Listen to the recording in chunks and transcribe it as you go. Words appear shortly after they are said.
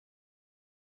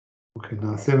Okay,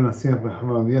 נעשה ונצליח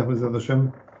בחמר אביח בעזרת השם.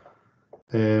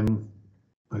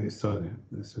 Sorry,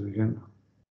 let's do it again.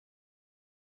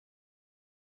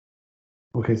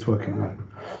 Okay, it's working. Right.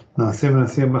 נעשה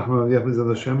ונצליח בחמר אביח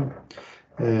בעזרת השם.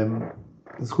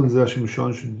 זכות זרה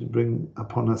שמשון should bring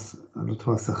upon us a lot of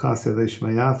הצלחה, סיידי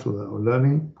שמיה through our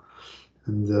learning.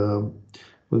 And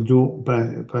we'll do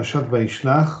פרשת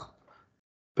וישלח,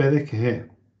 פרק ה'.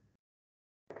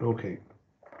 Okay.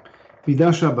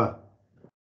 מידש הבא.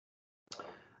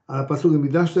 הפסוק,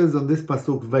 מידש is on this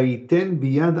pasuk, ויתן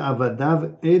ביד עבדיו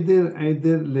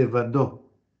עדר לבדו.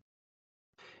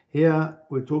 Here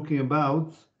we're talking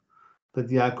about that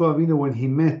Yaakov Avinu, when he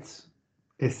met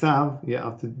Esav,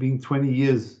 after being 20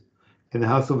 years in the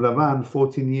house of Lavan,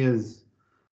 14 years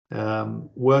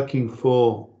working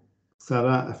for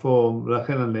Sarah, for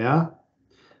Rachel and Leah,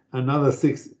 another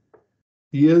 6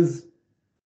 years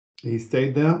he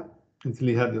stayed there until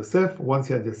he had Yosef. Once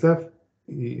he had Yosef,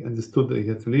 he understood that he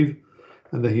had to leave,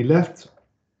 and then he left.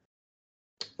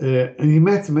 And he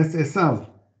met Esav.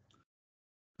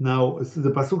 Now,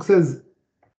 the pasuk says,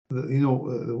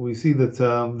 we see that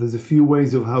there's a few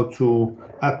ways of how to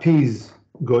appease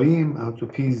goyim, how to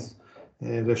appease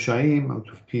reshaim, how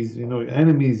to appease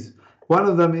enemies. One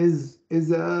of them is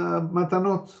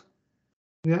matanot,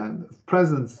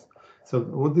 presents. So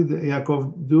what did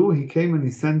Yaakov do? He came and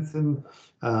he sent him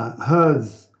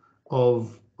herds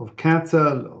of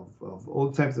cattle, of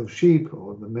all types of sheep,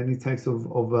 or the many types of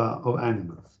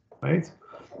animals, right?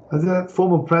 As a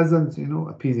form of present,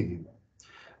 appeasing him.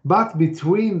 But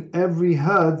between every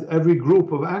herd, every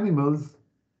group of animals,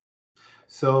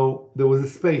 so there was a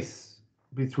space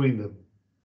between them.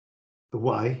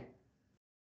 Why?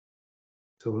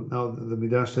 So now the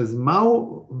Midrash says,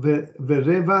 Ma'u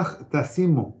verevach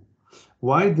tasimu.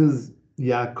 Why does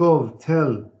Yaakov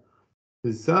tell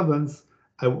his servants,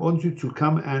 I want you to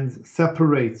come and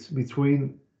separate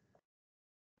between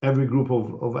every group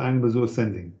of animals who are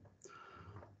sending?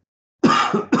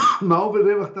 Ma'u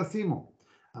verevach tasimu.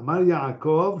 אמר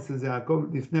יעקב, says יעקב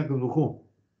לפני הקדוש ברוך הוא,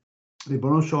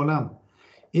 ריבונו של עולם,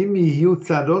 אם יהיו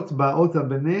צרות באות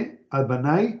על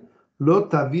בניי, לא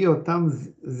תביא אותם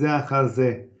זה אחר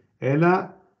זה, אלא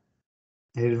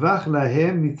הרווח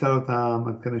להם מצרות העם.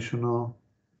 עד כאן לשונו.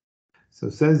 So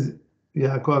says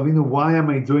יעקב אבינו, why am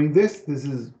I doing this? This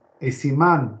is a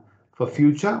siman for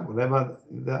future, whatever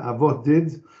the Avot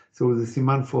did, so it was a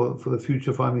siman for the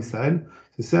future for Am Yisrael.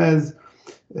 So it says,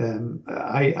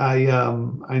 I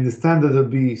understand that there'll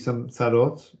be some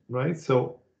tzarot, right?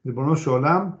 So, Ribono Shel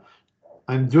Olam,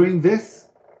 I'm doing this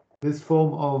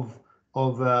form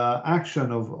of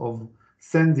action of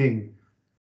sending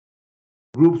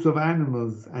groups of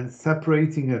animals and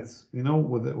separating it,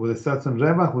 with a certain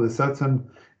revach, with a certain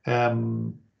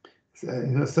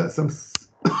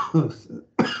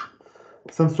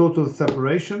some sort of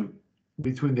separation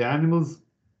between the animals,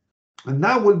 and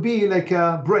that will be like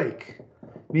a break.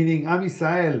 Meaning, Am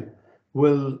Yisrael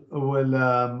will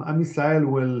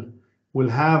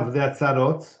have their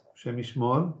tzarot, Shem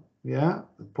Yishmor, the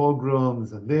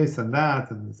pogroms and this and that,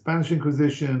 and the Spanish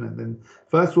Inquisition, and then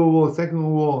First World War, Second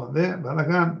World War, there,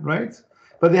 Balagan, right?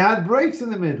 But they had breaks in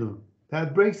the middle.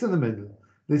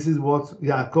 This is what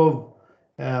Yaakov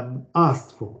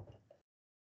asked for.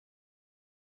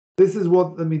 This is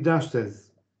what the Midrash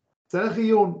says.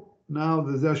 Now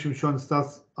the Zera Shimshon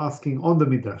starts asking on the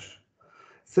Midrash.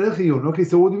 Okay,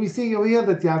 so what do we see over here?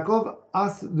 That Yaakov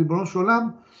asked Ribono Shel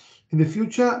Olam, in the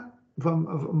future, from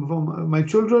my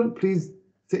children, please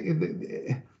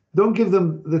don't give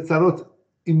them the tzarot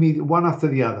one after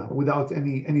the other, without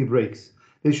any breaks.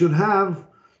 They should have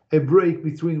a break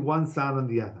between one tzar and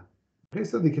the other. Okay,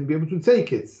 so they can be able to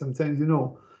take it. Sometimes,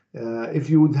 if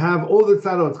you would have all the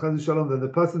tzarot, Chas Shalom, that the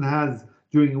person has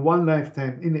during one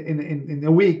lifetime, in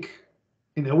a week,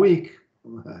 I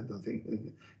don't think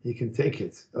he can take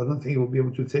it. I don't think he will be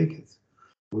able to take it.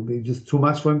 It will be just too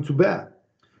much for him to bear.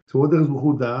 So what does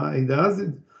Yehuda? He does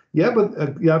it. Yeah, but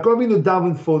Yaakov Avinu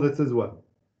davened for that as well.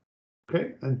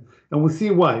 Okay, and we'll see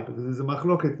why, because there's a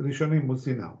machloket rishonim. We'll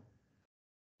see now.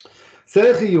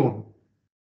 Tzarech iyun.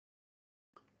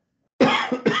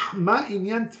 Ma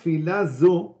inyan tefila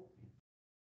zo.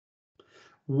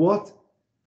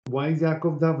 Why is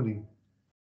Yaakov davening?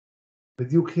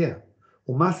 בדיוק here.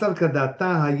 ומסר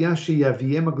כדעתה היה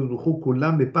שיביאם הקדוש ברוך הוא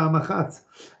כולם בפעם אחת,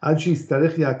 עד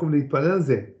שיצטרך יעקב להתפלל על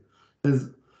זה.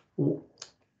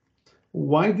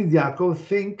 Why did Yaakov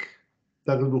think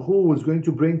that הקדוש ברוך הוא was going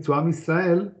to bring to Am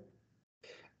Yisrael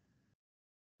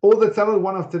all the tzarot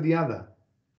one after the other?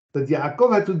 That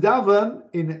Yaakov had to daven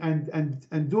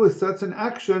and do a certain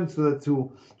action so that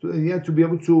to be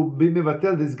able to be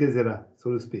mevatel this gezerah,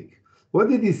 so to speak. What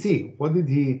did he see? What did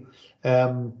he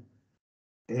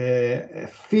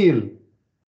feel?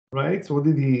 Right? What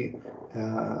did he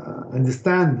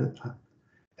understand?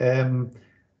 What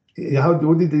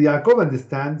did Yaakov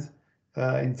understand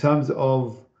in terms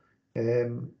of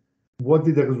what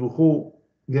did the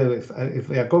if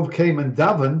Yaakov came and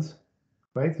davened,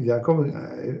 right? If Yaakov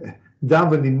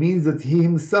davened, it means that he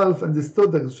himself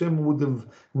understood that Hashem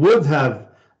would have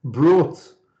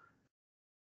brought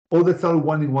all the tzarut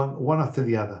one after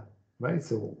the other, right?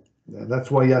 So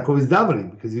that's why Yaakov is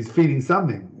davening, because he's feeling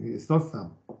something. It's not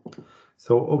some.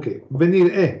 So okay,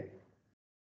 ונראה.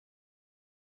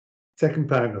 Second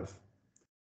paragraph.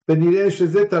 ונראה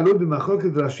שזה תלוי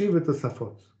במחלוקת רש"י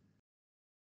ותוספות.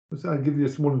 So I'll give you a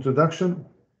small introduction.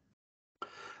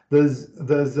 There's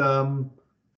a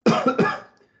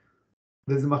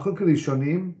מחלוקת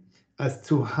ראשונים as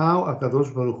to how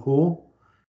HaKadosh Baruch Hu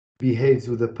behaves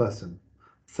with a person.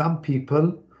 Some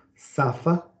people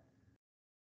suffer,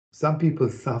 and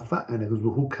HaKadosh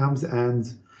Baruch Hu comes and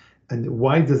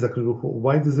why does HaKadosh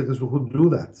Baruch Hu do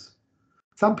that?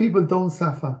 Some people don't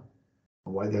suffer.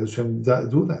 Why does Hashem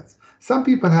do that? Some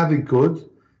people have it good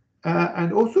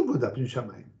and also good up in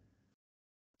Shamayim.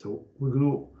 So we're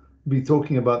going to be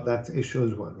talking about that issue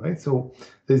as well, right? So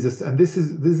there's this, and this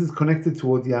is connected to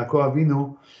what Yaakov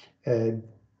Avinu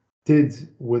did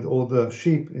with all the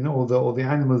sheep, all the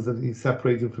animals that he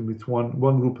separated from each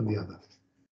one group and the other.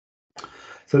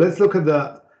 So let's look at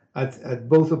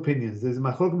both opinions. There's a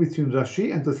machlok between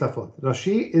Rashi and Tosafot.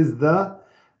 Rashi is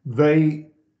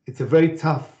it's a very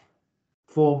tough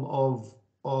form of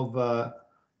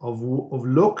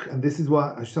look, and this is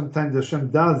what sometimes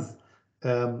Hashem does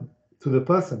to the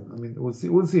person. I mean, we'll see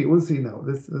now.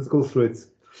 Let's go through it.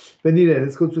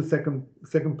 Let's go to the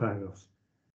second paragraph.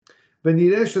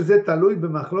 ונראה שזה תלוי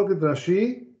במחלוקת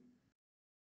רש"י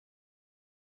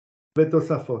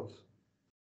ותוספות.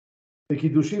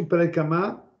 בקידושים פרק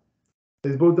כמה,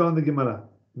 let's go down the Gemara,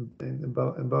 in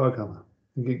Bava Kama,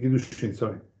 קידושין,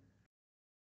 sorry.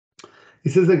 He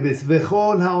says like this,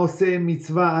 וכל העושה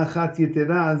מצווה אחת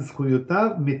יתרה על זכויותיו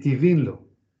מטיבין לו.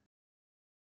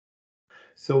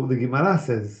 So the Gemara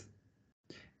says,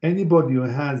 anybody who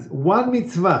has one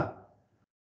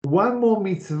more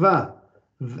mitzvah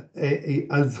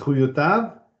על זכויותיו,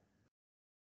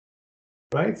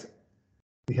 right?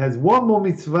 He has one more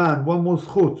mitzvah and one more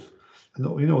zchut.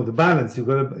 The balance. You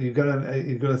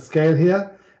got a scale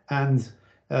here, and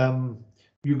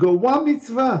you go one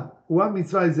mitzvah. One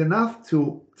mitzvah is enough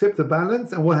to tip the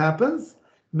balance, and what happens?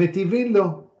 Metivin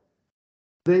lo.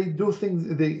 They do things.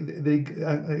 They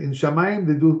in Shamayim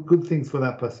they do good things for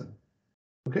that person.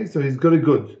 Okay, so he's got a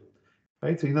good,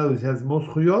 right? So in other words, he has more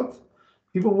zchuyot.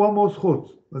 Even one more zchut,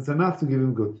 that's enough to give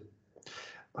him good.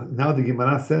 Now the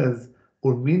Gemara says,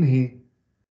 Urminhi,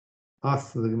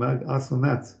 the Gemara asks on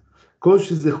that. כל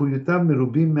שזכויותיו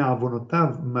מרובים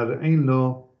מעוונותיו מראים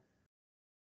לו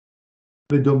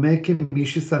ודומה כמי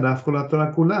ששרף כל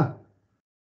התורה כולה,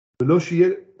 ולא שיהיה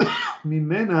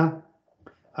ממנה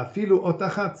אפילו אות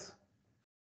אחת.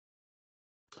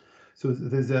 So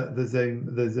there's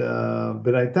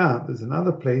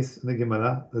another place in the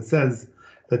Gemara that says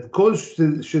that כל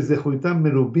שזכויותיו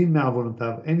מרובים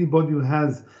מעוונותיו, anybody who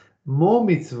has more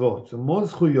mitzvot, more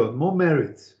זכויות, more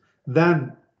merits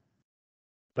than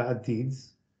bad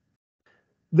deeds,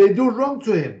 they do wrong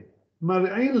to him.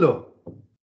 מרעין לו.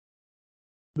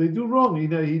 They do wrong.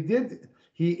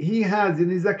 He has in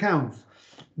his account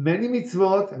many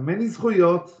mitzvot and many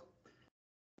zchuyot,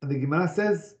 and the Gemara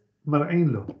says מרעין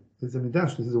לו. This is a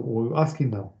midrash. This is what we're asking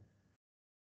now.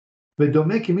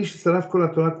 ודומה כמי ששרף כל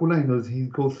התורה כולה, he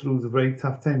goes through the very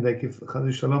tough time, like if חס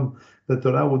ושלום the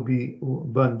Torah would be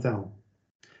burned down.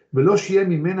 ולא שיהיה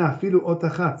ממנה אפילו אות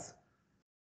אחת.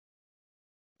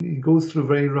 He goes through a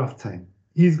very rough time.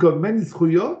 He's got many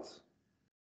zchuyot,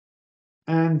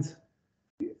 and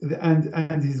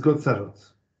he's got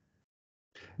tzarot.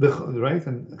 Right,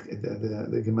 and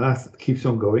the Gemara keeps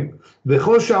on going.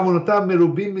 וכל שעוונותיו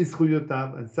מרובים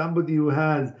מזכויותיו, and somebody who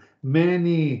has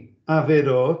many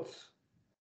averot,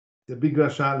 the big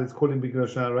rasha, let's call him big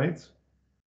rasha, right?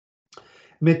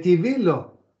 מטיבין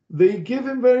לו, they give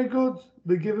him very good.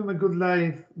 They give him a good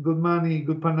life, good money,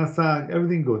 good parnasa,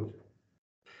 everything good.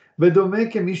 ודומה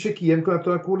כמי שקיים כל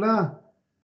התורה כולה.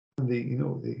 And they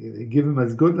give him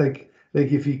as good, like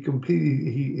if he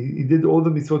completely, he did all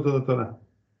the mitzvot of the Torah.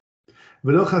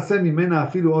 ולא חסר ממנה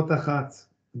אפילו אות אחת.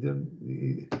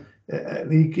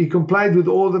 He complied with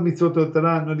all the mitzvot of the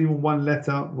Torah, not even one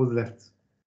letter was left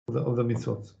of the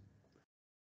mitzvot.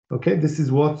 Okay, this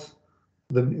is what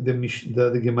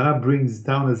the Gemara brings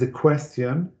down as a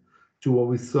question to what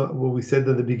we said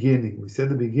at the beginning. We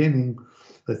said at the beginning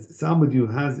that somebody who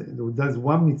does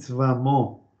one mitzvah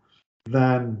more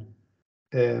than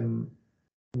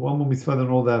one more mitzvah than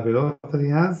all the avirot that he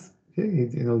has. Okay, he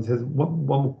has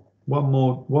one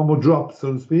more drop,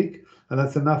 so to speak, and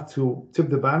that's enough to tip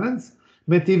the balance.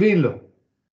 Metivin lo.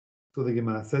 So the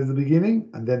Gemara says the beginning,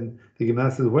 and then the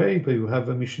Gemara says, wait, but you have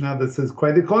a Mishnah that says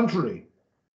quite the contrary,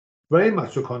 very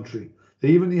much the contrary. They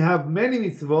even have many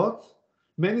mitzvot,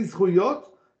 many zchuyot,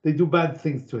 they do bad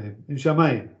things to him in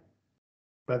Shamayim.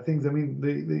 Bad things, I mean,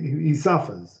 he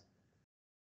suffers.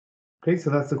 Okay,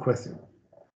 so that's the question.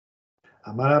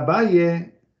 Amar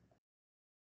Abaye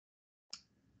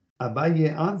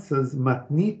answers,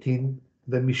 matnitin,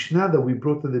 the Mishnah that we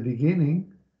brought at the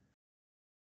beginning,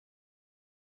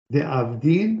 the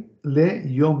avdin le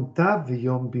yom tav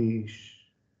v'yom bish.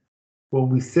 When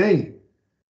we say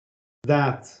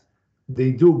that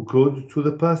they do good to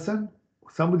the person,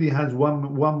 somebody has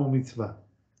one more mitzvah,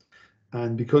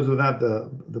 and because of that,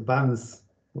 the balance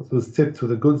was tipped to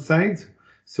the good side.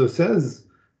 So says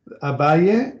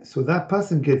Abaye, so that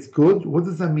person gets good. What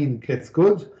does that mean, gets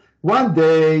good? One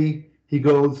day he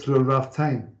goes through a rough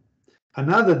time.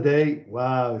 Another day,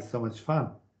 wow, it's so much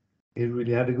fun. He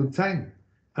really had a good time.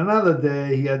 Another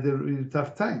day he had a really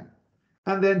tough time.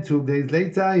 And then 2 days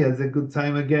later he has a good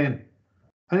time again.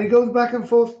 And he goes back and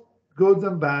forth, good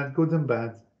and bad, good and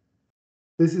bad.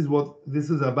 This is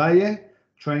Abaye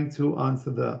trying to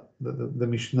answer the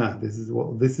Mishnah. This is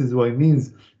what it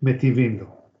means, metivin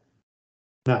lo.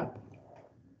 Now,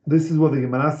 this is what the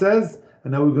Gemara says,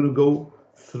 and now we're going to go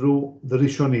through the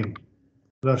Rishonim,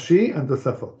 Rashi and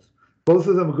Tosafot. Both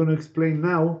of them are going to explain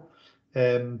now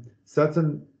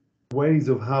certain ways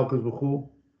of how Baruch Hu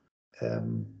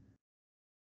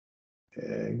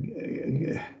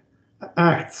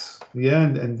acts,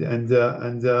 and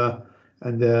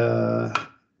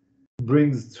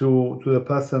brings to the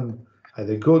person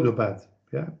either good or bad.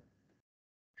 Yeah.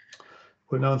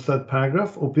 We're now in the third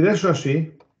paragraph. Upiresh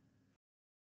Rashi,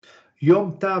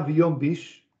 Yom Tav Yom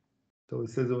Bish. So it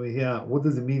says over here, what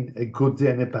does it mean, a good day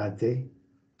and a bad day?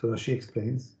 So Rashi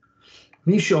explains.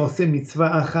 מי שעושה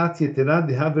מצווה אחת יתרה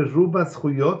דהווה רובה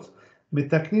זכויות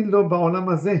מתקנין לו בעולם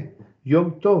הזה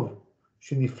יום טוב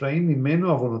שנפרעים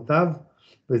ממנו עוונותיו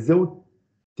וזהו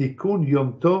תיקון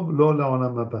יום טוב לו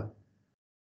לעולם הבא.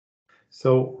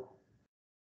 So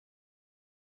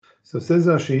says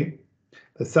Rashi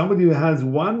that somebody who has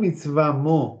one mitzvah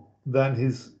more than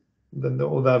the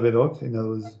all the averot, in other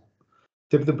words,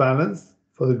 tip the balance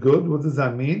for the good. What does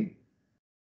that mean?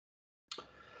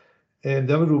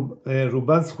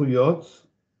 רובה זכויות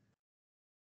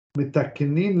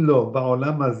מתקנין לו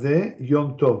בעולם הזה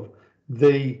יום טוב.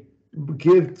 They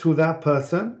give to that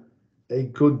person a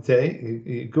good day,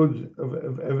 a good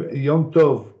yom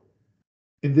tov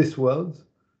in this world.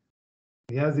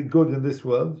 He has a good in this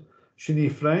world.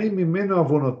 שנפרעים ממנו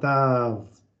עוונותיו.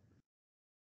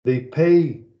 They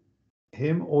pay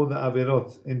him all the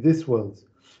averot in this world.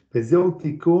 וזהו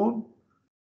תיקון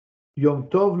יום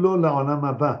טוב לו לעולם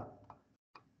הבא.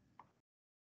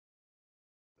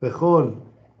 וכל,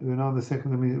 the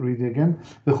second, let me read it again.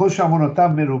 וכל שעוונותיו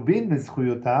מרובין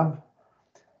לזכויותיו,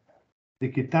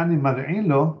 דקטני מרעין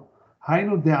לו,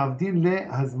 היינו דעבדין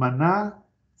להזמנת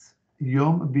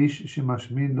יום ביש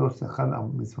שמשמין לו שכר על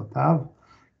מצוותיו,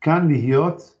 כאן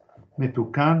להיות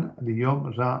מתוקן ליום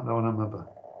רע לעולם הבא.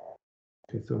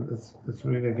 Okay, so let's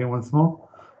read it again once more.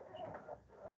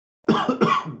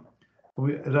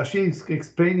 Rashi is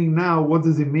explaining now what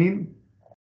does it mean.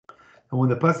 And when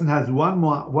the person has one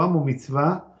more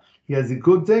mitzvah, he has a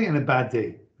good day and a bad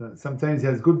day. Sometimes he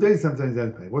has good days, sometimes he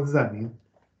has bad. What does that mean?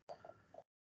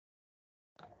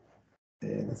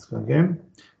 Let's go again.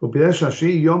 ופירש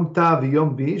רש"י, יום תא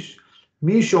ויום ביש,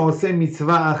 מי שעושה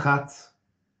מצווה אחת,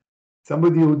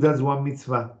 somebody who does one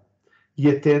mitzvah,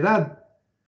 יתרה,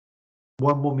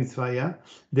 one more mitzvah, yeah?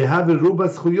 They have a רובה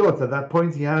זכויות. At that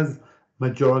point he has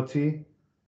majority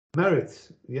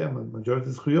merits, yeah, majority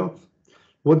זכויות.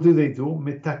 What do?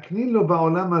 מתקנין לו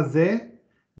בעולם הזה,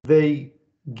 they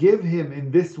give him in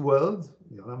this world,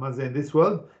 in this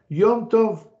world, יום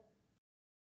טוב,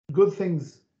 good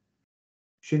things.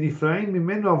 שנפרעים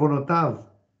ממנו עוונותיו.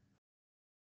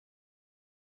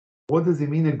 What does it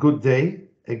mean, a good day?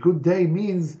 A good day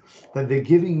means that they're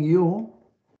giving you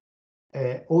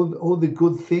all the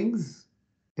good things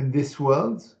in this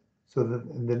world, so that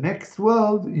in the next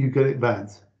world you get it bad.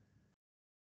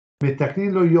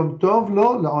 מתקנין לו יום טוב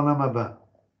לו לעולם הבא.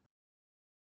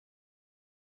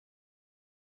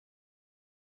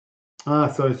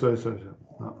 Sorry.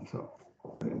 No, so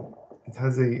it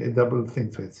has a double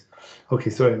thing to it. Okay,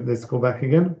 sorry, let's go back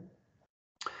again.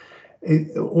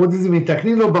 What does it mean?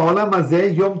 מתקנין לו בעולם הזה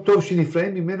יום טוב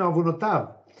שנפרעים ממנו עוונותיו.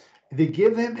 They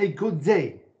give him a good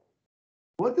day.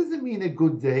 What does it mean, a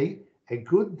good day? A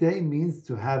good day means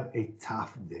to have a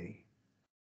tough day.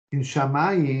 In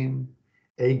Shamayim,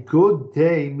 a good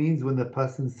day means when the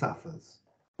person suffers.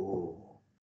 Oh,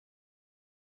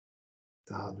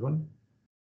 it's a hard one.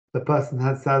 The person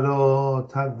has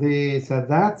sarot, have this, have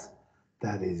that.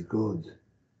 That is good.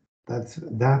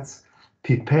 That's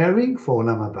preparing for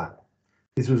Olam Haba.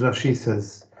 This is what Rashi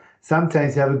says.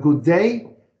 Sometimes you have a good day,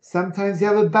 sometimes you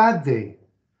have a bad day.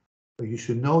 But you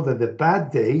should know that the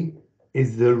bad day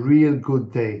is the real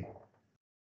good day.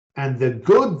 And the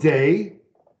good day,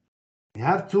 you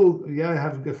have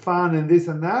fun and this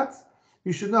and that.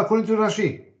 You should know, according to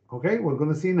Rashi. Okay, we're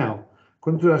going to see now.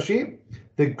 According to Rashi,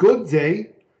 the good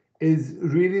day is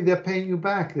really they're paying you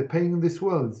back. They're paying in this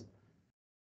world.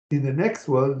 In the next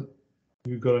world,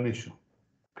 you've got an issue.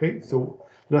 Okay, so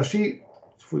Rashi,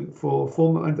 for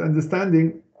formal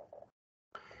understanding,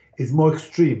 is more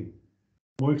extreme.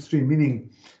 More extreme,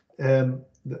 meaning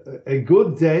a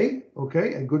good day,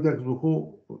 okay, a good day,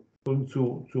 according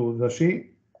to Rashi,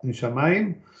 in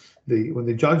Shamayim, when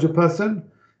they judge a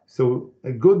person, so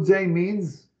a good day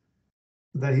means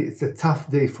that it's a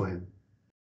tough day for him.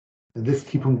 And let's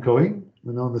keep on going.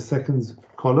 We're now on the second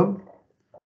column.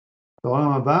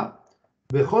 Somebody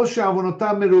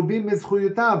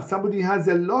has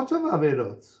a lot of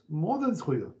averot, more than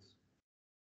zchuyot.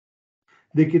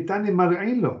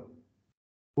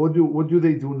 What do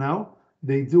they do now?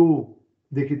 They do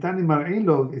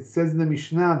it says in the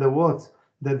Mishnah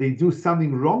that they do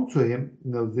something wrong to him.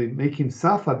 They make him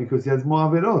suffer because he has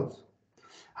more averot.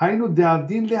 היינו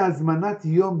דאבדין להזמנת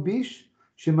יום ביש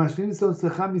שמשלים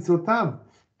לצורך מצוותיו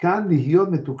כאן להיות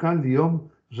מתוקן ליום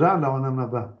רע לעולם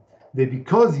הבא.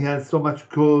 Because he has so much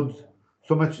good,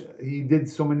 he did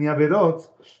so many averot,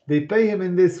 they pay him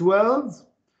in this world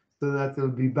so that it will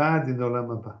be bad in the Olam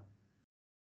Haba.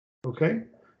 Okay?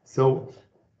 So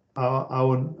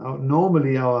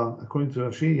normally according to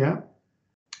Rashi,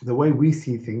 the way we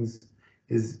see things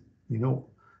is, you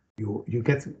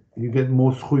get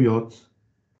more zchuyot.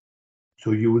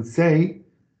 So you would say,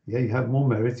 you have more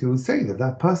merit. You would say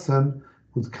that person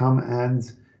would come and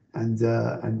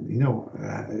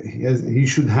he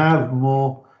should have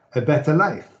a better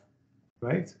life,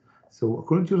 right? So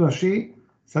according to Rashi,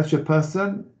 such a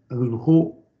person,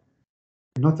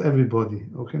 not everybody,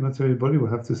 okay, not everybody.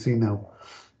 We'll have to see now,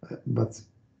 but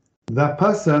that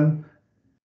person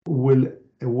will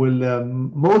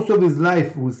most of his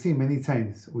life we'll see many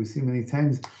times. We see many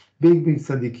times big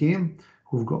tzaddikim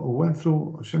who went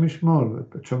through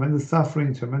tremendous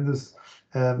suffering, tremendous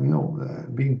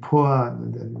being poor,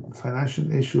 and financial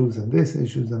issues, and this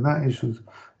issues and that issues,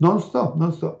 non-stop.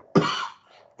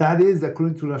 That is,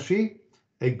 according to Rashi,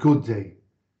 a good day.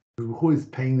 Who is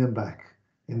paying them back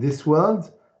in this world?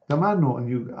 Gamanu, and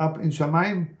you up in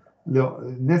Shamayim,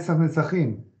 Nesach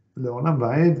Nesachim, Leolam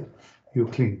Va'ed, you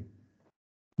clean.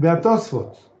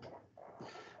 Ve'atosfot.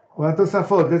 Let's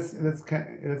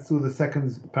do the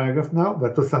second paragraph now.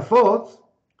 Ve'atosafot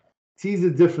sees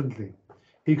it differently.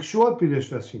 He asks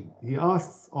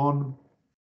on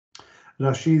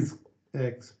Rashi's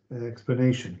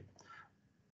explanation.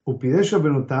 So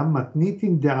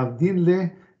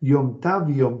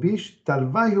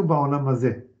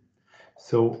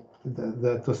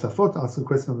the Tosafot asks a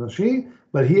question of Rashi,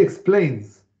 but he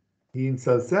explains. He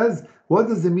himself says, what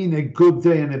does it mean, a good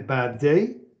day and a bad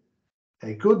day?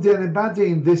 A good day and a bad day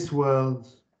in this world.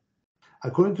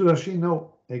 According to Rashi,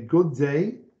 no, a good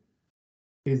day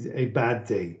is a bad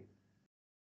day.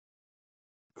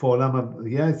 For Olam,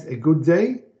 yes, a good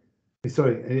day.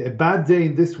 Sorry, a bad day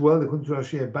in this world. According to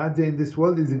Rashi, a bad day in this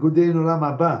world is a good day in Olam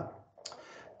Haba.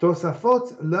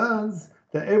 Tosafot learns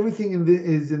that everything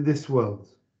is in this world,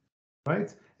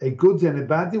 right? A good day and a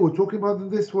bad day. We're talking about in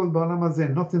this world, Ba'olam Hazeh,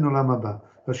 not in Olam Haba.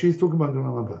 Rashi is talking about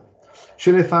Olam Haba.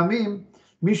 Shelefamim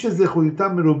mi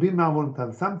shezechuyutam merubim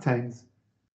ma'avonotav. Sometimes,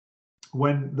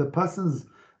 when the person's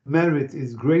merit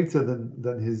is greater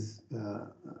than his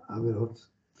averot,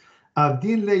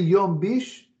 avdin le yom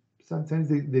bish. Sometimes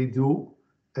they do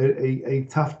a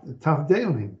tough day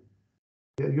on him.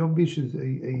 Yom bish is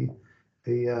a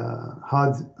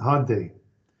hard day.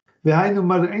 V'hainu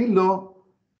mar'in lo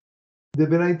de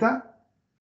beraita.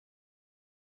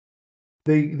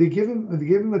 They give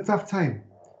him a tough time,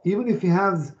 even if he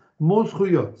has more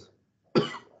zchuyot.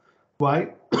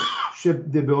 Why?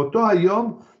 שבאותו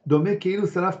היום דומה כאילו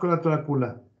שרף כל התורה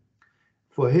כולה.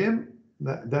 For him,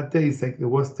 that day is like the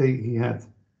worst day he had.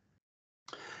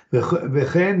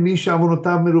 וכן מי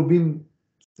שעוונותיו מרובים,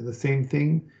 the same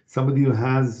thing, somebody who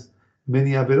has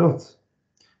many עבירות.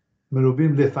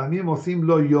 מרובים לפעמים עושים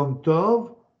לו יום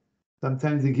טוב,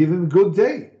 sometimes they give him a good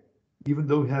day. even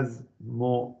though he has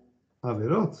more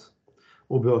עבירות.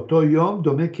 ובאותו יום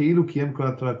דומה כאילו קיים כל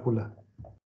התורה כולה.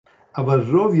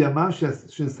 אבל רוב ימה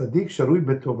של צדיק שרוי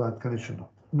בטובה, עד כאן לשונו.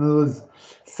 In other words,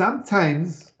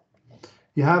 sometimes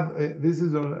you have, this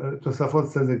is, Tosafot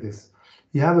says like this,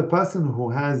 you have a person who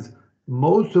has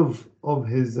most of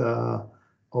his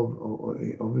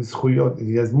zchuyot,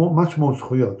 he has much more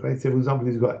zchuyot, right? Say, for example,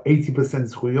 he's got 80%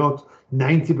 zchuyot,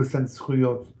 90%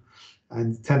 zchuyot,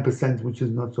 and 10% which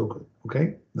is not so good,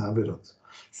 okay?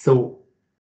 So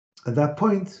at that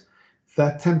point,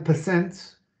 that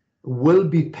 10% will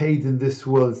be paid in this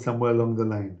world somewhere along the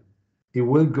line. He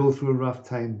will go through a rough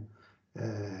time,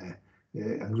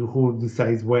 who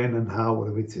decides when and how,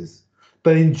 whatever it is.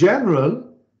 But in general,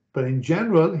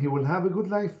 he will have a good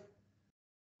life.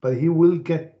 But he will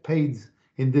get paid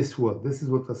in this world. This is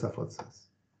what Tosafot says.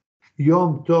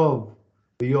 Yom Tov,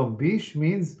 Yom Bish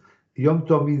means, Yom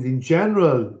Tov means in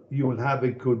general, you will have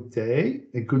a good day,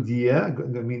 a good year,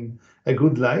 a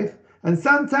good life. And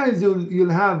sometimes you'll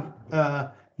have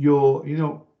your,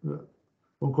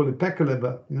 we'll call it pekele,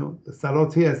 but,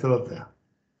 sarot here, sarot there.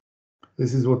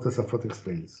 This is what Tosafot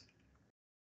explains.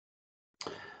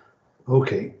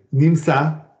 Okay,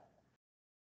 Nimsa,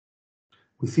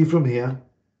 we see from here,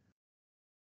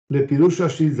 לפירוש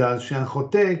רש"י ז"ל,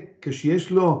 שהחוטא,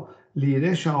 כשיש לו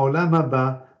לירש העולם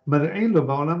הבא, מרעין לו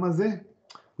בעולם הזה.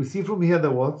 We see from here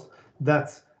that what?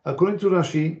 That according to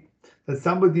Rashi, that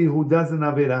somebody who does an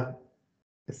avera,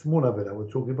 a small avera we're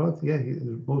talking about,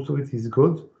 most of it is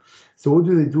good. So what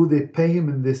do? They pay him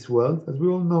in this world, as we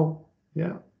all know.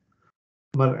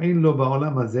 מרעין לו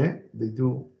בעולם הזה,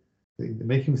 they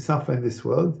make him suffer in this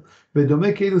world,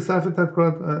 ודומה כאילו שרף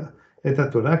את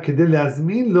התורה, כדי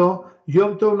להזמין לו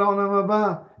יום טוב לעולם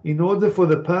הבא, in order for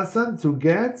the person to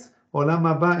get עולם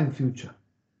הבא in future.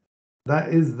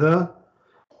 That is the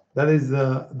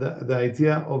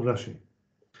idea of Rashi.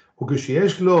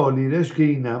 וכשיש לו לירש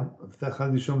גיהינם,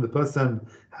 the person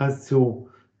has to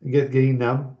get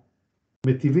גיהינם,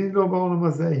 מטיבים לו בעולם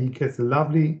הזה, he gets a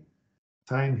lovely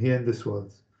time here in this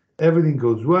world. Everything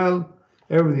goes well,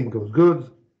 everything goes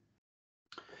good,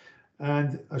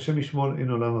 and השם ישמור in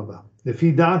עולם הבא.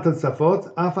 לפי דעת התוספות,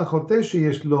 אף החוטא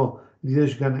שיש לו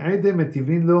לירש גן עדן,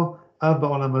 מטיבים לו אף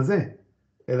בעולם הזה,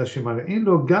 אלא שמראים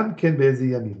לו גם כן באיזה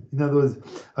ימים. In other words,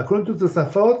 according to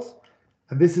Tosafot,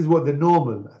 and this is what the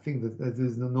normal, I think that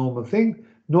is the normal thing,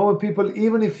 normal people,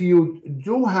 even if you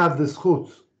do have the zchut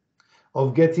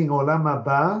of getting olam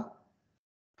haba,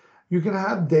 you can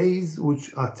have days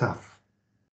which are tough.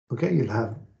 Okay, you'll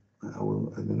have, I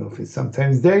don't know if it's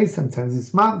sometimes days, sometimes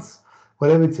it's months,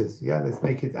 whatever it is. Let's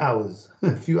make it hours,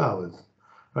 a few hours,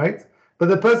 right? But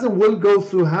the person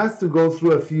has to go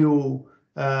through a few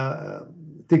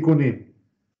tikkunim.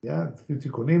 A few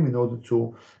tikkunim in order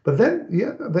to, but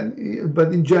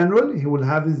in general, he will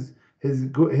have his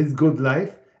good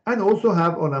life and also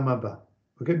have olam haba.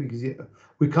 Okay, because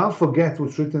we can't forget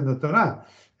what's written in the Torah.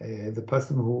 The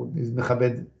person who is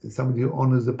mechabed, somebody who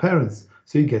honors the parents,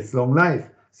 so he gets long life.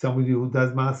 Somebody who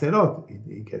does maaserot,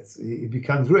 he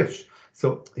becomes rich.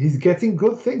 So he's getting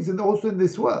good things, and also in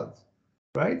this world,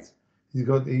 right? He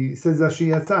says Rashi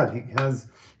Yatzad.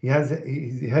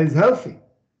 He's healthy.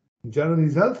 In general,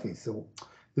 he's healthy. So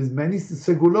there's many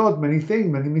segulot, many things,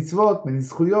 many mitzvot, many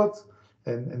zchuyot,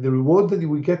 and the reward that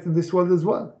we get in this world as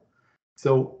well.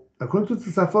 So according to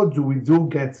Tosafot, we do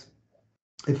get,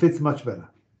 it fits much better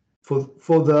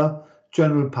for the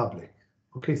general public.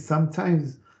 Okay,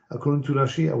 sometimes according to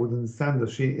Rashi, I would understand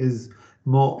Rashi is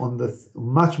more on the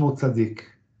much more tzaddik.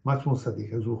 As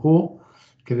who,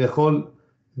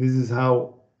 this is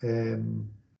how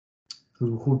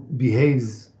who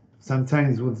behaves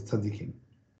sometimes with tzaddikim,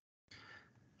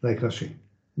 like Rashi.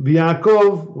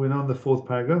 V'Yaakov, we're now on the fourth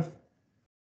paragraph.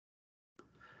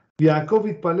 V'Yaakov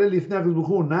itpalel lifnei HaKadosh Baruch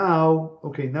Hu.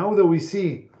 Now that we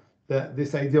see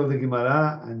this idea of the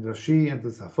Gemara and Rashi and the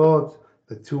Tosafot,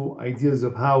 the two ideas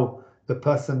of how the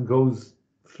person goes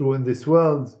through in this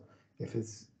world, if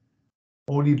it's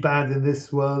only bad in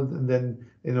this world and then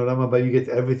in Olam Haba you get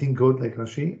everything good like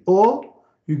Rashi, or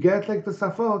you get like the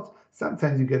Tosafot,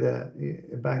 sometimes you get a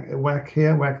whack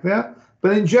here, whack there,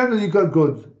 but in general you got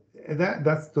good.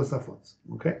 That's Tosafot.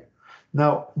 Okay.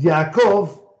 Now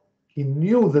Yaakov, he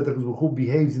knew that the Baruch Hu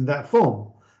behaves in that form,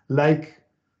 like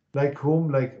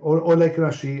whom, or like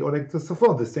Rashi, or like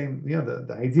Tosafot, the same,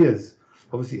 the ideas.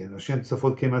 Obviously, Rashi and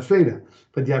Tosafot came much later,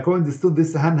 but Yaakov understood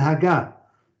this hanhaga,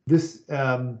 this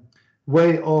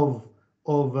way of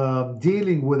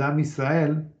dealing with Am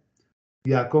Yisrael.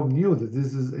 Yaakov knew that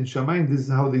this is in Shamayim, this is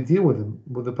how they deal with him,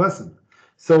 with the person.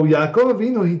 So Yaakov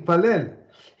Avinu, he palel,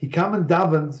 he come and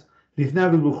davened lifnei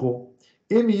HaKadosh Baruch Hu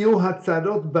אם יהיו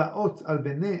הצרות באות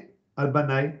על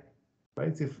בניי,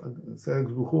 right?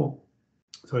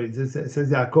 Sorry, it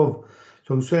says Yaakov.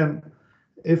 So Hashem,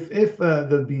 if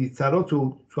there'll be tzarot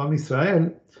to Am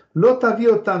Yisrael, לא תביא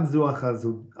אותם זו אחר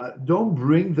זו. Don't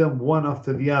bring them one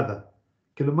after the other.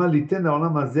 כלומר, ליתן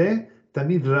לעולם הזה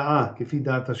תמיד רעה, כפי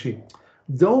דעת השם.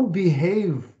 Don't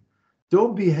behave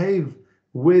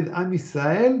with Am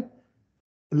Yisrael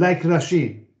like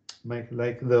Rashi,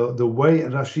 like the way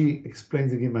Rashi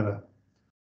explains the Gemara.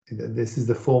 This is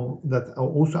the form that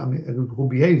also who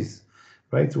behaves,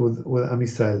 right, with Am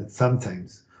Yisrael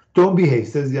sometimes. Don't behave,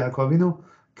 says Yaakov Avinu.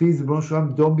 Please,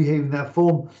 don't behave in that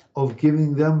form of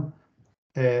giving them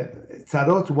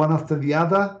tzarot one after the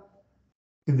other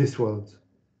in this world.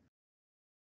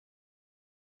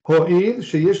 הואיל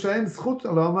שיש להם זכות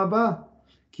על העולם הבא,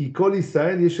 כי כל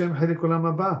ישראל יש להם חלק עולם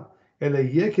הבא, אלא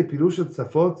יהיה כפילוש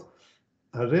הצפות,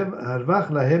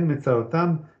 הרווח להם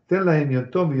מצרותם, תן להם יום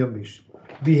טוב ויום ביש.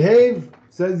 Behave,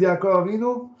 says Yaakov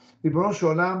Avinu, ריבונו של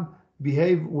עולם,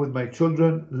 behave with my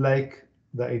children like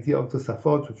the idea of the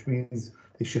Safot, which means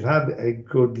they should have a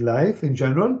good life in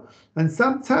general, and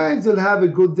sometimes you'll have a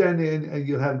good day and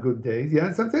you'll have good days, yeah,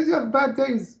 and sometimes you have bad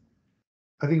days.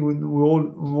 I think we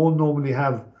all normally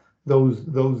have those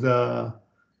that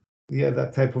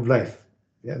type of life.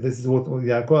 Yeah, this is what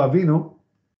Yaakov Avinu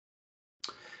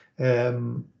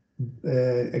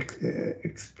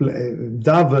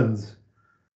davens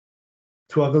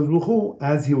to HaKadosh Baruch Hu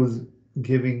as he was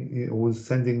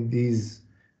sending these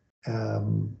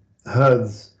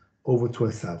herds over to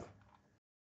Esav.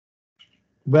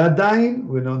 ועדיין,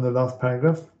 we're on the last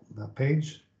paragraph, that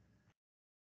page.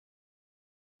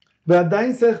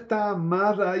 ועדיין צריך טעם,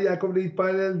 מה ראה יעקב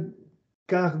להתפלל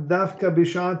כך דווקא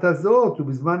בשעת הזאת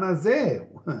ובזמן הזה?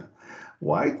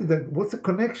 What's the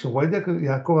connection? Why did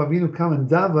Yaakov Avinu come and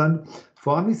daven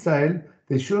for Am Yisrael?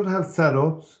 They shouldn't have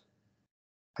tzarot,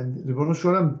 and Ribono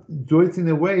Shel Olam do it in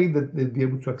a way that they'll be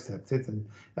able to accept it. And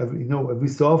every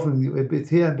so often, a bit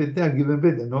here, a bit there, give a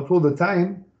bit, and not all the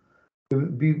time.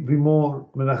 Be more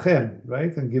menachem,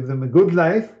 right, and give them a good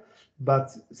life.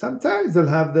 But sometimes they'll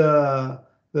have the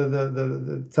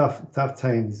tough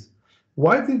times.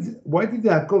 Why did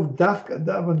Yaakov dafka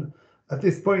daven at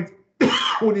this point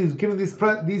when he was giving these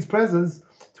presents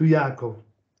to Yaakov,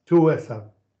 to Esav?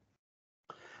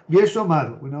 V'yesh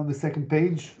lomar, we're on the second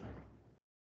page.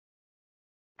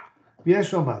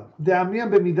 V'yesh lomar, דאמיה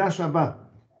במידש הבא,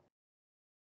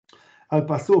 על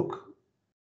פסוק,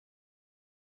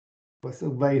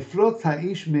 ויפרוץ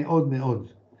האיש מאוד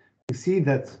מאוד. You see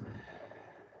that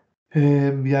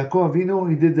Yaakov Avinu,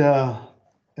 he did a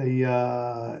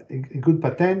good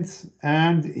patent,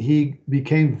 and he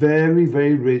became very,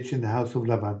 very rich in the house of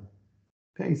Lavan.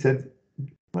 Okay, he said,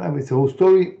 well, it's a whole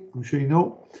story, I'm sure you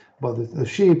know, about the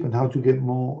sheep and how to get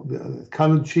more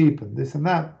colored sheep and this and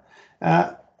that.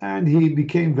 And he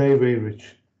became very, very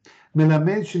rich.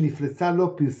 מלמד שנפלצה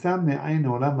לו פרסה מעין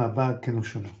העולם הבא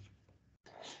כנושנו.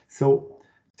 So,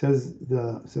 says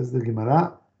the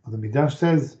Gemara, or the Midrash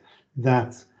says,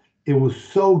 that it was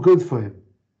so good for him.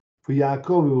 For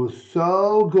Yaakov, it was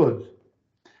so good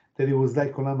that it was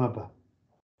like Olam Haba.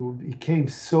 He became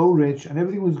so rich and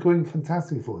everything was going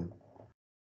fantastic for him.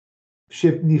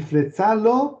 שנפלצה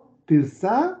לו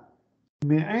פרסה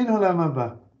מעין עולם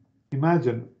הבא.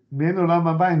 Imagine, מעין עולם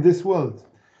הבא in this world.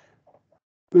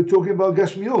 We're talking about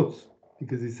Gashmiot,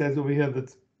 because he says over here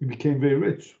that he became very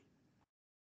rich.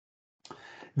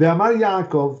 ואמר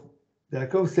יעקב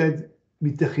said,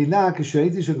 מתחילה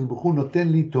כשראיתי שהקדוש ברוך הוא נותן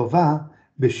לי טובה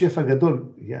בשפע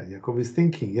גדול. Yeah, Yaakov is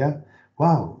thinking, yeah,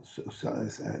 wow, so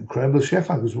incredible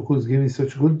שפע, הקדוש ברוך הוא is giving me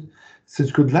such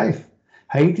good life.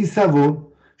 הייתי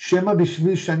סבור, שמא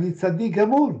בשביל שאני צדיק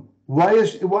גמור. Why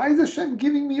is Hashem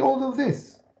giving me all of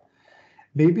this?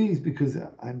 Maybe it's because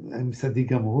I'm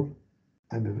צדיק גמור,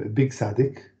 I'm a big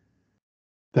צדיק.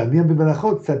 ואני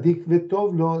בברכות, צדיק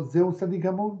וטוב לו, זהו צדיק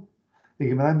גמור. The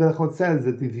Gemara in Berachot says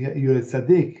that if you're a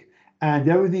tzaddik and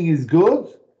everything is good,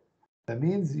 that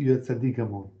means you're a tzaddik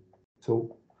gamor.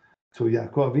 So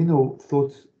Yaakov Avinu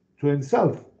thought to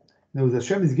himself, now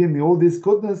Hashem is giving me all this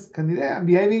goodness, I'm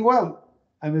behaving well.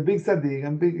 I'm a big tzaddik,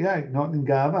 not in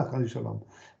Ga'ava, Chali Shalom.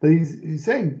 But he's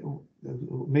saying,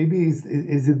 maybe is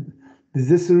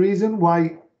this the reason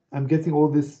why I'm getting all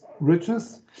this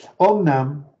richness?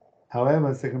 Omnam,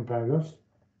 however, second paragraph,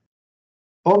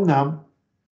 Omnam,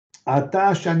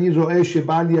 עתה שאני רואה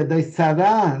שבא לידי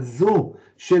צרה זו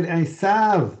של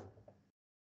עשיו.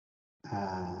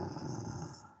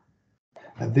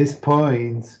 At this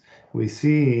point, we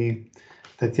see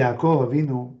that Yaakov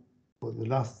Avinu, for the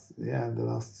last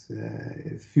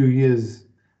few years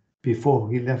before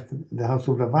he left the house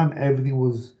of Lavan, everything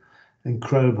was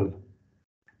incredible.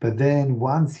 But then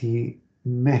once he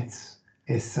met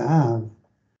Esav,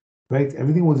 right,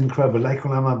 everything was incredible, like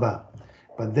Olam Haba.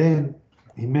 But then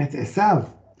he met Esav.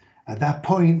 At that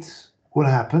point, what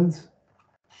happened?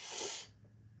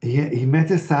 He met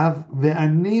Esav,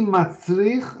 ואני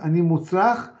מצריך, אני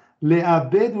מוצרח,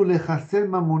 לאבד ולחסל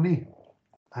ממוני.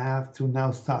 I have to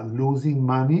now start losing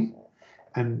money,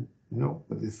 and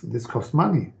this costs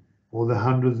money. All the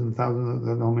hundreds and thousands,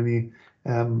 and how many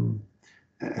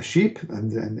sheep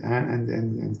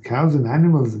and cows and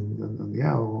animals, and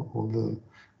yeah, all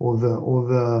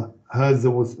the herds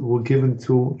that were given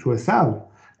to Esav,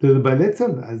 little by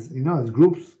little, as as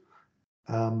groups.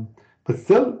 But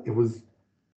still, if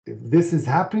this is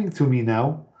happening to me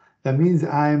now, that means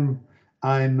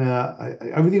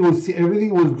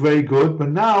everything was very good, but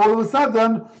now all of a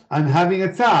sudden I'm having a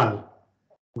tzar.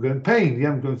 I'm going pain. Yeah,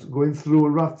 I'm going through a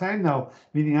rough time now,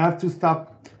 meaning I have to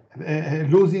stop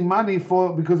losing money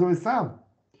because of Esav.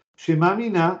 Shema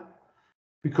mina,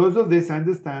 because of this, I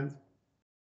understand.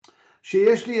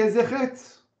 Sheyesh li eze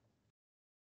chetz.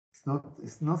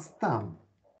 It's not stam.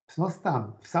 It's not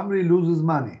stam. If somebody loses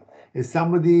money, if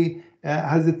somebody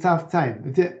has a tough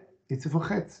time, it's for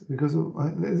chetz, because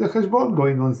there's a cheshbon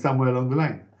going on somewhere along the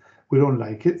line. We don't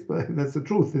like it, but that's the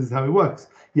truth. This is how it works.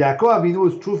 Yaakov Avinu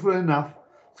was truthful enough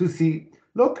to see.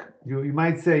 Look, you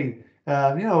might say,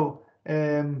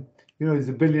 he's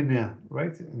a billionaire,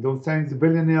 right? In those times, a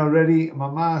billionaire already,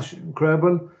 mamash,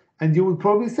 incredible. And you would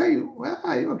probably say, well,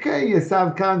 okay,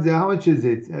 Esav comes, how much is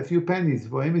it? A few pennies.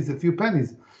 For him, it's a few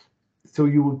pennies. So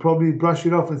you would probably brush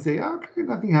it off and say, okay,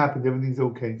 nothing happened, everything's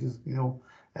okay. Just,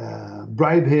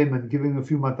 bribe him and give him a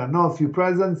few matanot, a few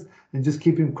presents, and just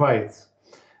keep him quiet.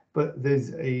 But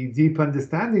there's a deep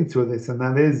understanding to this, and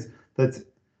that is that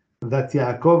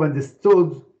Yaakov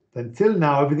understood that until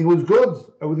now everything was good,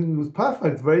 everything was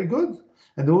perfect, very good,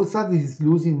 and all of a sudden he's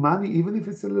losing money, even if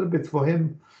it's a little bit for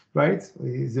him, right?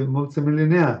 He's a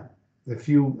multimillionaire. A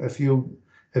few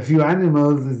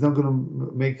animals is not going to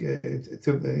make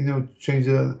change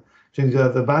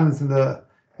the balance in the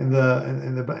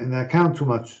account too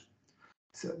much.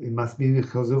 So it must be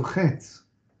because of chetz.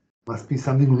 Must be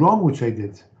something wrong which I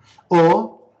did.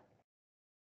 Or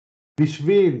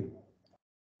bishvil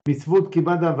mitzvot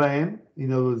kibad avaim.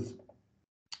 In other words,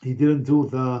 he didn't do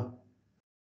the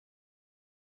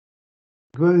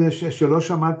שלא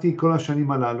שמעתי כל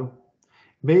השנים הללו.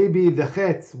 Maybe the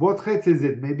chetz. What chetz is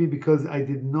it? Maybe because I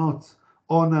did not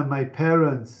honor my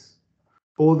parents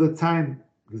all the time,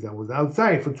 because I was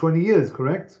outside for 20 years,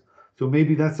 correct? So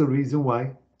maybe that's the reason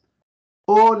why.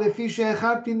 Or לפי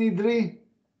שהחלתי נדרי.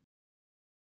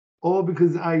 Or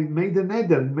because I made a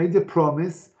neder, made a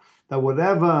promise that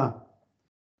whatever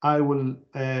I will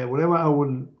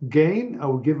gain, I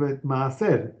will give it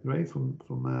maaser, right? From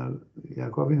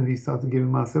Yaakov, he started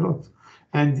giving maaserot,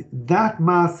 and that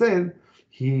maaser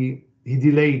he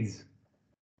delayed.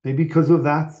 Maybe because of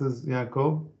that, says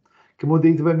Yaakov.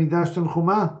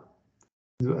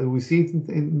 We see it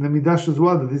in the Midrash as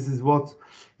well, that this is what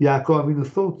Yaakov Avinu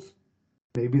thought.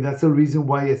 Maybe that's the reason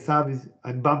why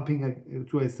I'm bumping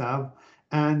to Esav,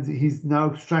 and he's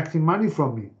now extracting money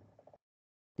from me.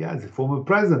 Yeah, it's a form of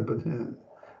present, but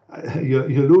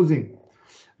you're losing.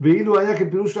 ואילו היה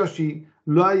כפירוש רש"י,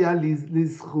 לא היה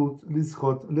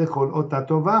לזכות לאכול אותה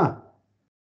טובה.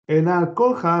 אלא על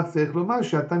כל כך צריך לומר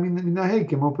שאתה מנהג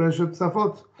כמו פרשת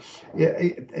תוספות.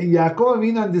 Yaakov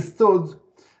Avinu understood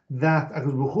that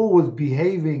HaKadosh Baruch Hu was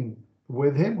behaving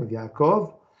with him, with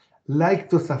Yaakov, like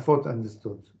Tosafot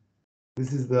understood.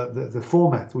 This is the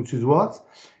format, which is what?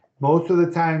 Most of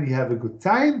the time you have a good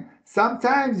time.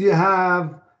 Sometimes you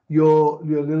have your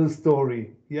little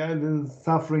story, a little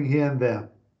suffering here and there.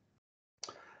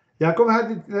 Yaakov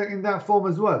had it in that form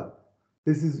as well.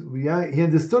 He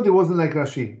understood it wasn't like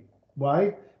Rashi.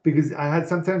 Why? Because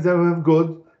sometimes I have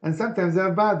good and sometimes I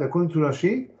have bad. According to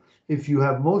Rashi, if you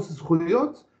have most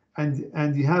zchuyot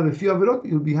and you have a few averot,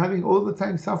 you'll be having all the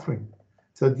time suffering.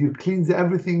 So you cleanse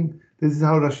everything. This is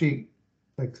how Rashi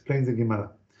explains the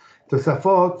Gemara.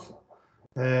 Tosafot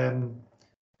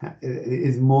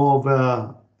is more of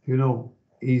a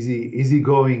easier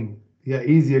going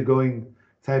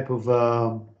type of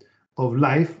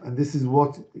life, and this is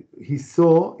what he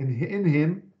saw in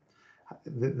him,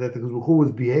 that who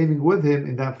was behaving with him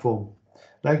in that form,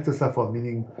 like Tosafot,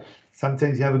 meaning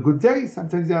sometimes you have a good day,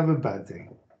 sometimes you have a bad day,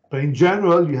 but in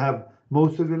general you have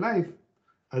most of your life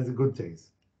as good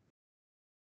days.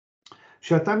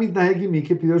 שאתה מתנהג עמי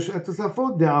כפירוש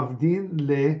התוספות, דעבדין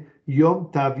ליום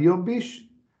תו יום ביש,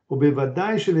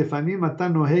 ובוודאי שלפעמים אתה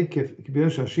נוהג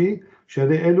כפירוש רש"י,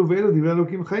 שהרי אלו ואלו דברי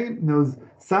אלוקים חיים.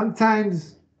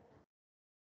 Sometimes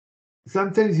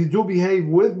sometimes you do behave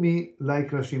with me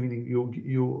like Rashi, meaning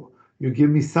you give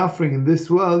me suffering in this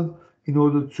world in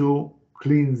order to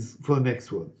cleanse for the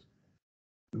next world.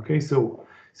 Okay, so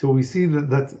we see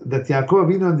that Yaakov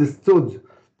Avinu understood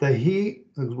that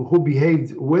who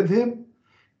behaved with him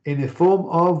in a form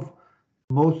of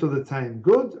most of the time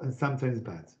good and sometimes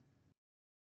bad.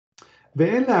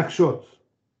 ואין להקשות,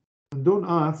 and don't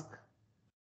ask,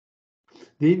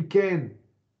 ואם כן,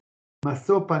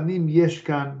 משוא פנים יש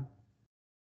כאן,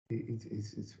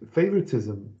 it's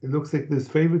favoritism, it looks like there's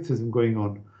favoritism going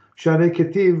on. שהרי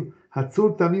כתיב,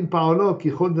 הצור תמים פעולו,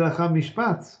 כי כל דרכיו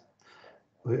משפט.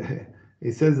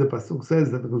 It says, the Pasuk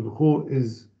says that the Baruch Hu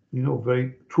is,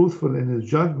 very truthful in his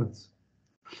judgments.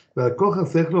 ועל כל כך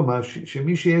צריך לומר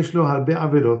שמי שיש לו הרבה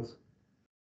עבירות,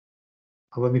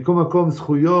 אבל מכל מקום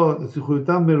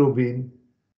זכויותם מרובין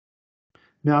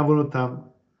מעוונותם,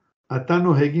 אתה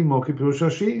נוהג עמו כפירוש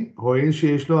רש"י, הואיל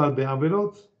שיש לו הרבה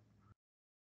עבירות.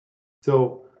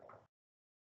 So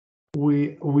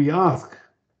we ask,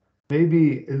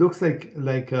 maybe it looks like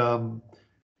that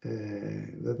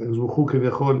the Baruch Hu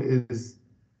כביכול is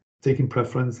taking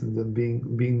preference and then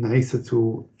being nicer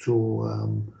to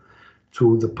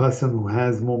the person who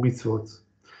has more mitzvot.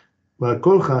 ועל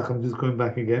כל כך, I'm just going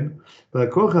back again,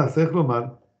 ועל כל כך צריך לומר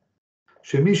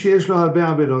שמי שיש לו הרבה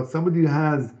עבירות, somebody who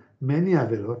has many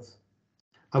עבירות,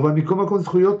 אבל מכל מקום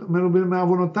זכויות מרובין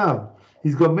מעוונותיו.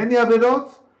 He's got many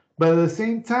עבירות, but at the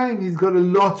same time he's got a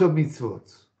lot of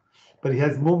mitzvot. But he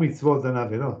has more mitzvot than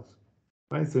עבירות.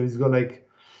 Right? So he's got like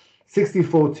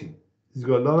 60-40. He's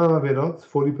got a lot of עבירות,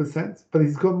 40%, but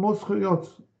he's got more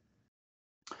זכויות.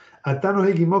 אתה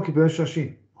נוהג עמו כפירוש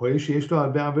רש"י, הואיל שיש לו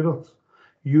הרבה עבירות.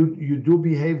 You do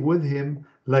behave with him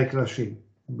like Rashi,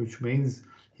 which means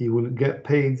he will get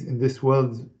paid in this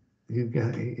world.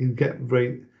 He'll get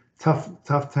very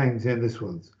tough times here in this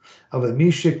world. אבל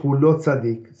מי שכולו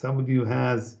צדיק, somebody who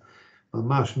has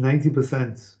ממש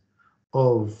 90%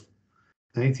 of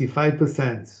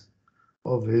 95%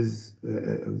 of his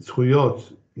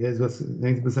זכויות, he has got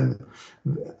 90%,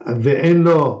 ואין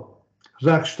לו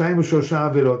רק 2 או 3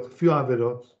 עבירות, few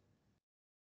עבירות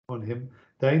on him,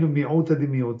 דהיינו מיעוטה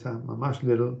דמיעוטה, ממש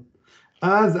little,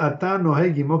 אז אתה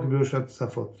נוהג עמו כפירוש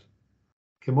התוספות.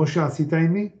 כמו שעשית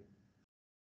עמי,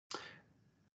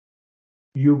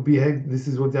 you behaved, this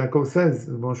is what Yaakov says,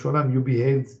 you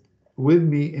behaved with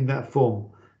me in that form,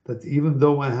 that even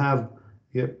though I have,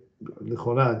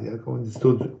 לכאורה, Yaakov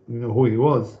understood, who he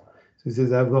was. So he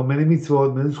says, I've got many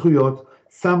mitzvot, many zchuyot,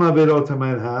 some averot I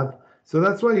might have, so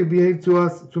that's why you behave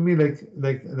to me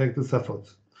like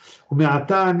תוספות.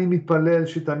 ומעתה אני מתפלל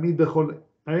שתמיד בכל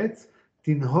עת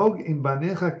תנהוג עם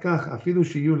בניך כך אפילו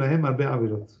שיהיו להם הרבה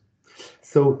עבירות.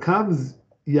 So comes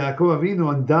Yaakov Avinu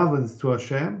and davens to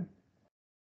Hashem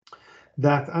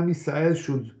that Am Yisrael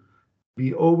should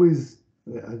be always,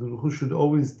 who should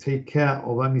always take care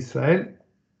of Am Yisrael,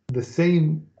 the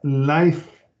same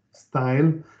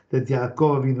lifestyle that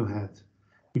Yaakov Avinu had,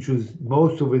 which was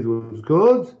most of it was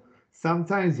good.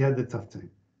 Sometimes he had a tough time.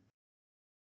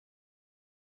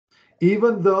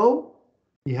 Even though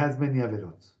he has many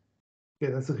averot.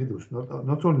 Okay, that's a chidush.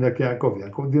 Not only like Yaakov.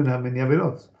 Yaakov didn't have many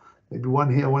averot. Maybe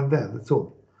one here, one there. That's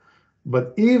all.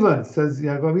 But even, says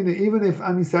Yaakov, even if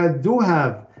Am Yisrael do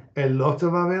have a lot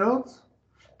of averot,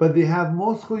 but they have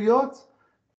more zchuyot,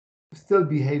 still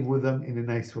behave with them in a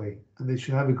nice way, and they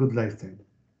should have a good lifetime.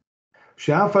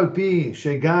 שאף על פי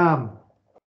שגם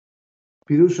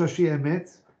פירוש רש"י אמת,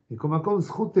 מכל מקום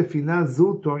זכות תפילה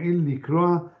זו תועיל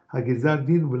לקרוע הגזר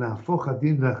דין ולהפוך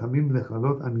הדין רחמים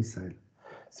לכללות עם ישראל.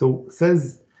 So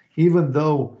says, even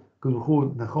though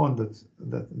נכון,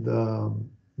 that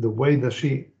the way that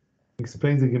she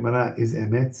explains the Gemara is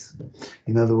emet,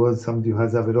 in other words, somebody who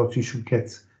has averot, he should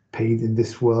get paid in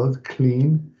this world,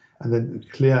 clean, and then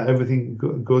clear everything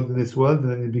good in this world, and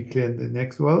then it'll be clear in the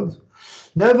next world.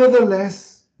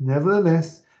 Nevertheless,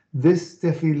 this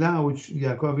tefillah which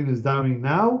Yaakov Avinu is doing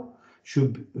now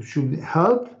should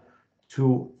help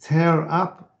to tear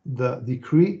up the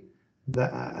decree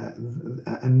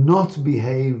and not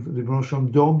behave,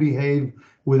 don't behave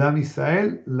with Am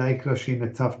Yisrael like Rashi in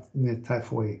a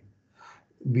tough way.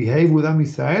 Behave with Am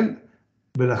Yisrael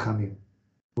berachamim,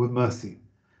 with mercy.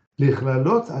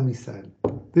 Lichlalot Am Yisrael.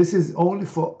 This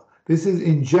is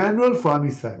in general for Am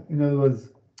Yisrael. In other words,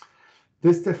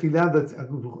 this tefillah that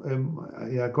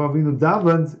Yaakov Avinu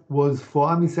davened was for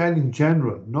Am Yisrael in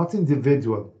general, not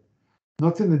individual.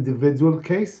 Not in individual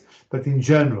case, but in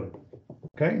general.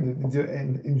 Okay?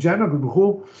 In general,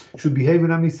 Baruch should behave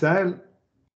in Am Yisrael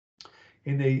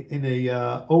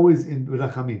always in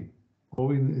rachamim,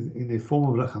 always in a form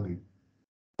of rachamim.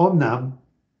 Omnam,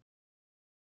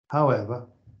 however,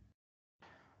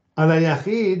 Al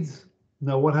hayachid,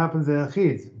 now what happens in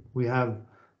hayachid? We have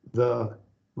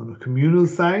on the communal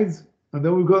sides, and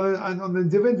then we've got on the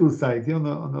individual side, on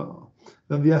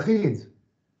the yachid.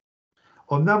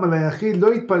 Omnam al hayachid lo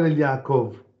yitpalel Yaakov.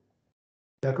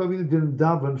 Yaakov didn't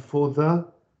daven for the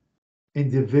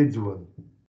individual.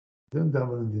 Didn't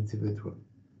daven on the individual.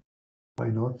 Why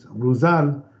not? Ruzal,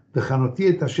 וחנותי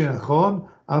את אשר נכון,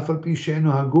 אף על פי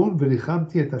שאינו הגון,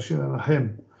 וריחמתי את אשר ארחם,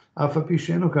 אף על פי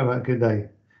שאינו כדאי.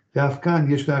 ואף כאן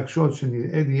יש להקשות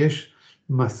שנראה לי יש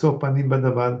משוא פנים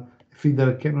בדבר, לפי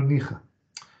דרכנו ניחא.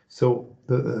 So,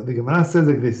 the Gemara says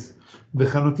like this,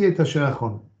 וחנותי את אשר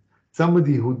נכון.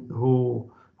 Somebody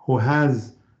who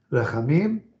has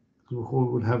rachamim, who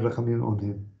will have rachamim on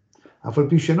him. אף על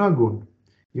פי שאינו הגון,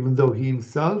 even though he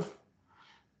himself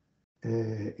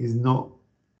is not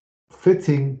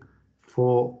fitting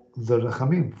for the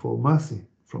rachamim, for mercy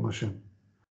from Hashem.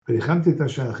 וריחמתי את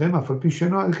אשריכם, אף על פי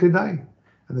שאינו כדאי.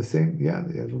 And the same,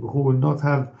 who will not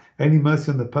have any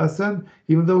mercy on the person,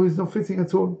 even though he's not fitting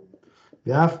at all.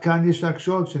 ואף כאן יש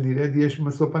להקשות, שנראה לי יש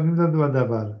משוא פנים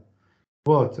לדבר.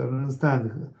 What? I don't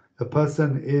understand. The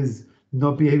person is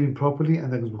not behaving properly,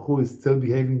 and the who is still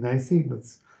behaving nicely.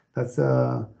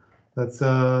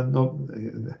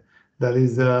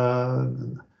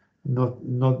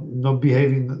 Not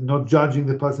behaving, not judging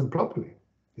the person properly.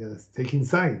 Yes, taking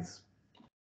sides.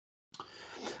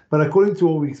 But according to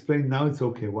what we explained now, it's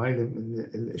okay. Why?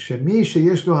 שמי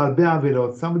שיש לו הרבה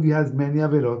עבירות, somebody has many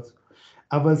עבירות,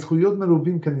 אבל זכויות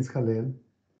מרובים כנזכלל,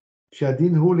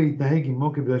 שהדין הוא להתנהג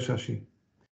עמו כברששי.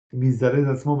 אם יזרז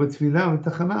עצמו בתפילה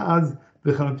ותחנה, אז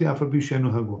וחנותי אף על פי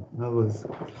שאינו הגון. In other words,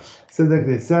 says like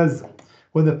this, says,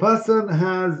 when the person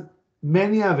has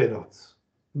many עבירות,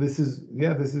 this is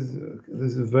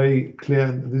very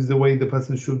clear. This is the way the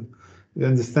person should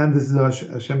understand. This is how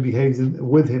Hashem behaves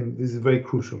with him. This is very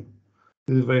crucial.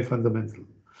 This is very fundamental.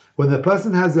 When the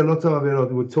person has a lot of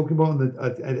averot, we're talking about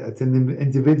at an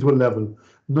individual level,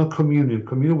 not communal.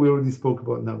 Communal we already spoke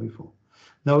about now before.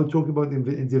 Now we're talking about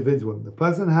individual. The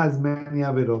person has many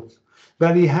averot,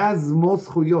 but he has more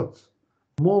zchuyot,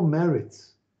 more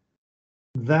merits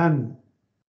than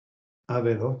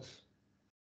averot.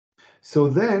 So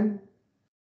then,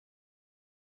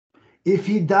 if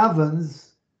he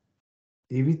davens,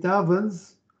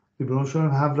 Rebbeinu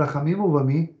Shalom have rachamim over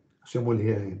me, Hashem will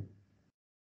hear him.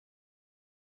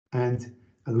 And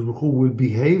HaKadosh Baruch Hu will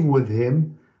behave with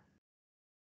him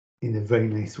in a very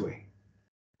nice way.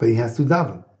 But he has to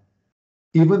daven.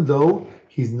 Even though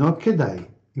he's not kedai,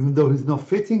 even though he's not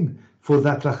fitting for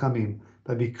that rachamim.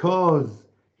 But because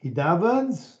he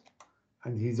davens,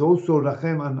 and he's also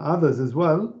rachem on others as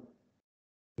well,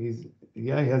 he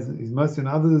has his mercy on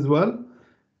others as well,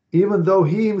 even though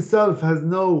he himself has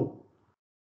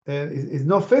is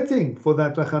not fitting for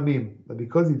that rachamim, but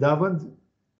because he davened,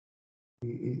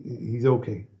 he's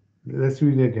okay. Let's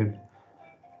read it again.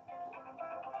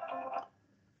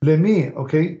 Lemi,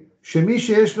 okay, שמי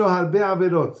שיש לו הרבה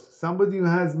עבירות, somebody who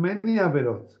has many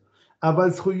עבירות, אבל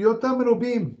זכויותיו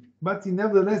מרובים, but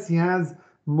nevertheless he has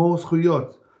more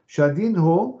זכויות, שהדין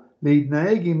הוא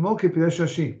להתנהג עמו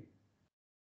כפרששי.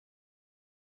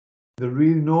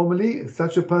 Normally,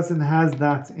 such a person has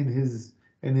that in his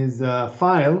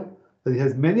file, that he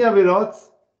has many avirot.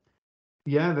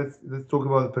 Yeah, let's talk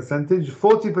about the percentage.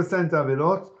 40%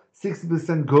 avirot,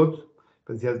 60% good,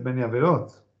 but he has many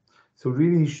avirot. So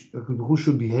really, who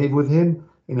should behave with him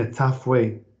in a tough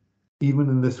way, even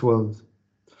in this world.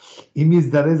 אם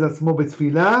יזדרז עצמו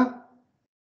בתפילה,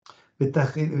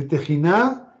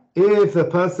 בתחינה, if the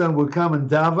person will come and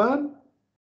daven,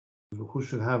 who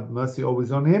should have mercy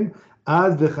always on him,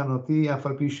 אז וחנותי אף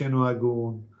על פי שאינו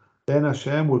הגון. Then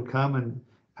Hashem will come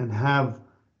and have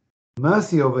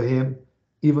mercy over him,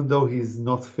 even though he is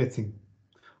not fitting.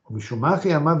 ומשום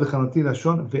אחי אמר וחנותי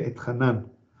לשון ואתחנן.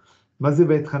 מה זה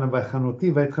ואתחנן?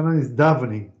 וחנותי, ואתחנן is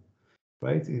davening.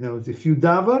 Right? If you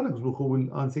daven, who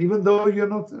will answer, even though you're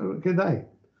not kedai.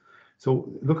 So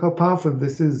look how powerful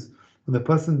this is. When the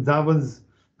person davens,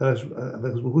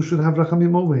 who should have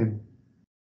rachamim over him.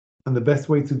 And the best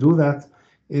way to do that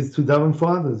is to daven for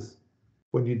others.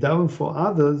 When you daven for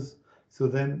others, so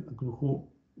then who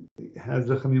has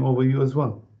rachamim over you as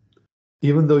well.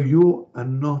 Even though you are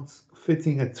not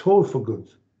fitting at all for good.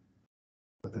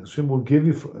 But Hashem will give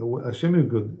you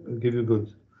good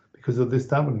because of this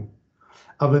davening.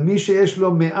 אבל מי שיש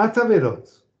לו מעט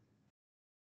עבירות,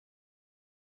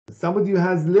 somebody who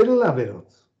has little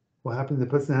עבירות, what happens? The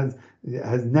person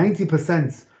has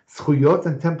 90% זכויות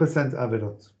and 10%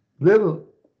 עבירות. Little.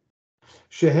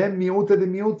 שהם מיעוטה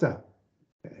דמיעוטה.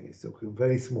 So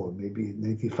very small, maybe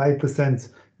 95%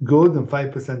 good and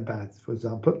 5% bad, for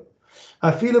example.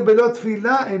 אפילו בלא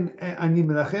תפילה, אני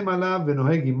מרחם עליו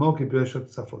ונוהג עמו כפירוש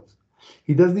התוספות.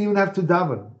 He doesn't even have to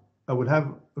daven. I will have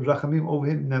rachamim over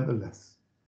him nevertheless.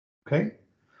 Okay?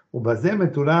 ובזה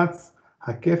מתורץ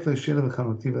הכפל של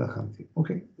וחנותי ורחמתי.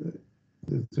 Okay.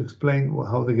 To explain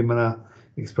how the Gemara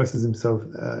expresses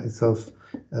itself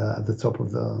at the top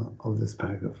of this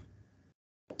paragraph.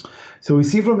 So we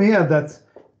see from here that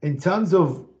in terms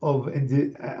of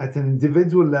at an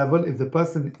individual level, if the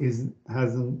person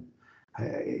hasn't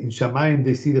in Shamayim,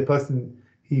 they see the person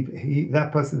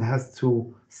that person has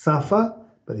to suffer,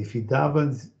 but if he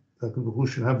davens, who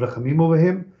should have rachamim over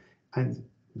him, and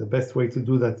the best way to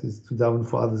do that is to daven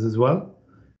for others as well.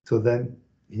 So then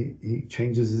he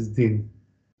changes his din.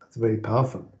 That's very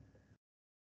powerful.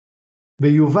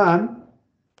 V'yuvan,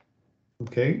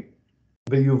 okay.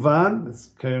 V'yuvan, let's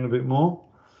carry on a bit more.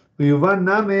 V'yuvan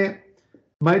name,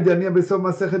 מה ידעניה בסוף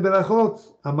מסכת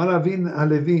ברכות? אמר אבין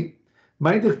הלוי,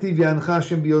 מה ידכתיב יענך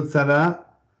השם ביוד צרה?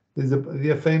 There's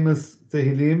a famous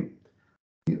Tehillim.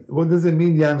 What does it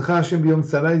mean? יענך השם ביום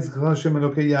צרה, יזכרך השם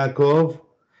אלוקי יעקב,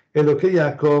 אלוקי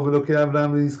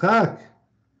אברהם ויצחק.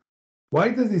 Why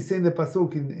does he say in the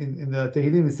pasuk in the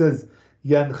Tehillim? It says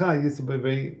Yancha. Yes,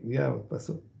 very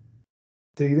pasuk.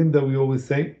 Tehillim that we always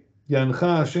say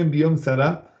Yancha Hashem biyom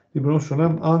tzara. Ribono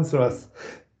Shalom, answer us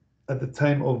at the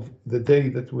time of the day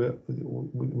that we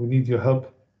need your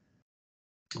help.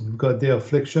 We've got a day of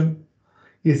affliction.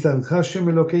 Yisraelcha Hashem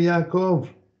Elokei Yaakov.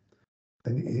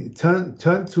 And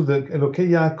turn to the Elokei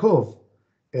Yaakov.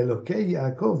 Elokei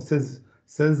Yaakov says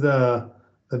the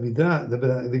Midrash.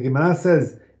 The Gemara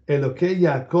says. Elokei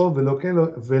Yaakov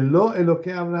velo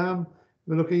Elokei Abraham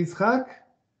velokei Yitzchak.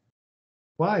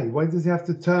 Why? Why does he have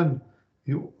to turn?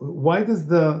 Why does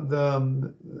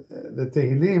the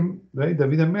Tehillim, right?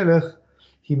 David HaMelech,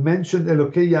 he mentioned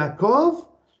Elokei Yaakov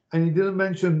and he didn't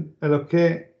mention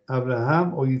Elokei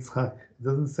Abraham or Yitzchak. It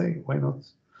doesn't say. Why not?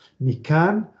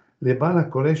 מכאן לבעל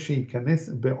הקורא שייכנס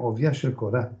בעובייה של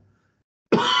קורא.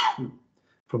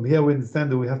 From here we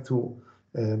understand that we have to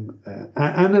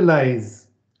analyze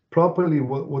properly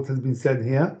what has been said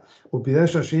here.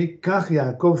 ופירש רש"י, כך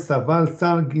יעקב סבל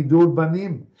צער גידול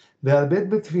בנים, והרבט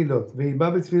בתפילות, והיבא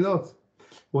בתפילות.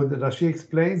 What Rashi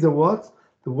explains the what?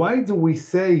 Why do we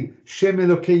say Shem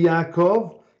Elokei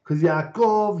Yaakov? Because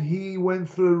Yaakov, he went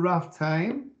through a rough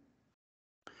time,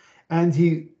 and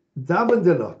he davened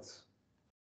a lot,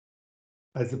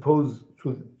 as opposed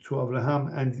to Abraham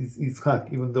and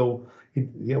Yitzchak, even though,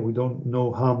 we don't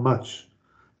know how much.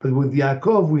 But with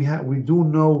Yaakov, we do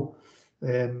know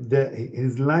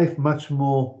his life much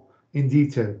more in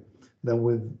detail than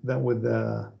with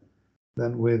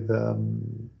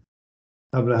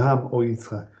Abraham or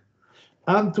Yitzchak.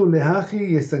 אמתו להכי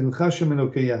יסגלך שם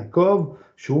אלוקי יעקב,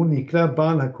 שהוא נקרא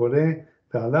בעל הקורא,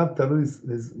 ועליו תלוי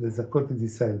לזכות את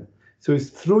ישראל. So it's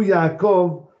through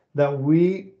Yaakov that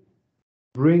we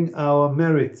bring our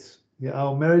merit.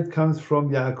 Our merit comes from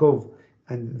Yaakov.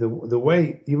 And the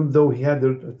way, even though he had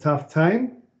a tough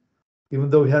time,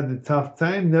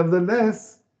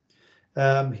 nevertheless,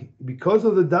 because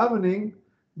of the davening,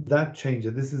 that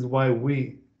changed. This is why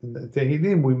we, in the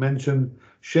Tehillim, we mention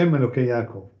Shem Elokei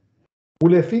Yaakov.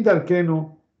 ולפי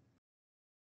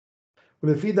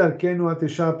דרכנו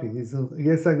התש"פי,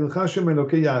 יסגלך שם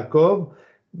אלוקי יעקב,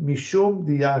 משום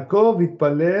דיעקב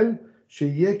התפלל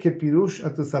שיהיה כפירוש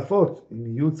התוספות, אם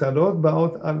יהיו צרות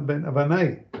באות על בן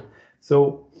אבני.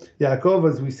 So Yaakov,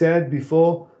 as we said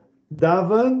before,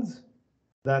 davened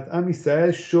that Am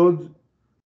Yisrael should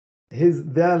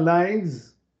their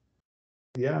lives,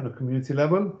 on a community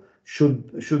level,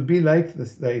 should be like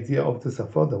the idea of the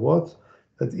Safot, the what?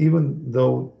 That even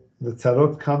though the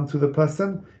tzarot come to the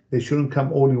person, they shouldn't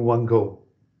come all in one go,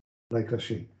 like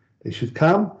Rashi. They should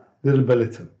come little by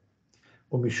little.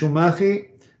 ומשום אחי,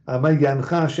 אמר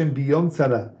יענך השם ביום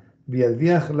צרה,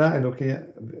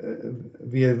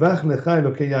 ויבח לך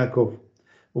אלוקי יעקב,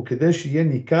 וכדי שיהיה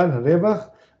ניכר הרווח,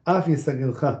 אף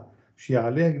יסגלך,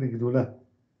 שיעלה לגדולה.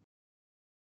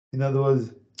 In other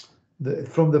words,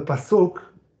 from the pasuk,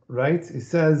 right, it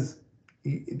says,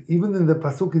 even in the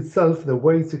pasuk itself, the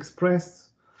way it's expressed,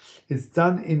 it's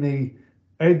done in a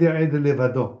eder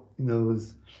levado. In other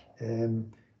words,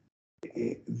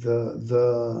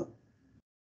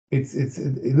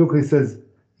 look, it says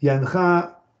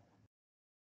Yancha.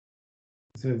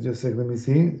 So just a second, let me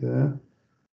see.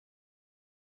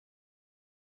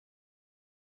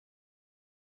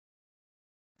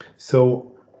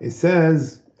 So it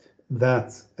says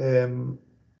that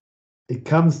it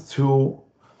comes to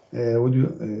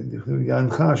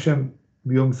Yancha Hashem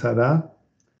biyom tzara,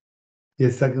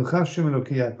 Yesagilcha Hashem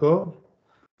Elokei Yaakov.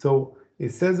 So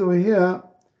it says over here,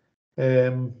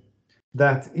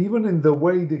 that even in the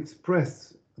way it's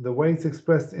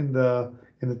expressed in the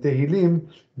Tehillim,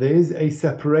 there is a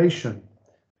separation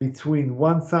between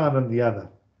one sound and the other.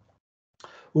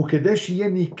 וכדי שיהיה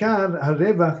ניכר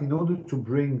הרווח, in order to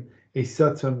bring a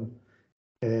certain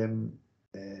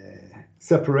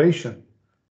separation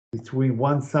between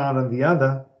one sound and the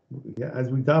other, as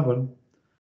we daven,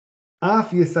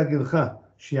 אף יסגלך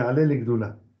שיעלה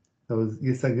לגדולה.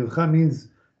 יסגלך means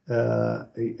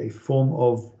a form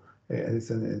of, it's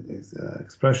an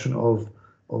expression of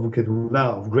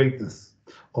גדולה, of greatness.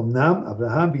 אמנם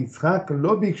אברהם ויצחק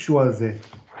לא ביקשו על זה,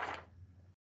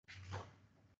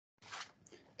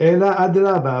 אלא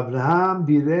אדרבה, אברהם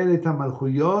בירר את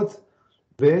המלכויות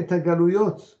ואת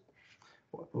הגלויות.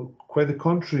 Quite the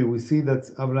contrary, we see that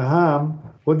Abraham,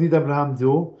 what did Abraham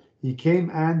do? He came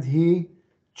and he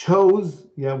chose,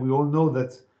 we all know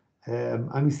that Am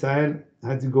Yisrael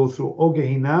had to go through or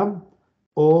Gehinam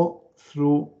or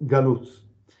through Galut.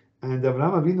 And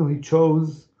Abraham Avinu, he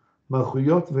chose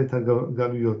Malchuyot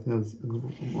v'Galuyot.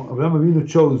 Abraham Avinu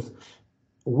chose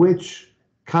which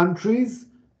countries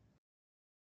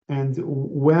and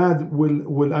where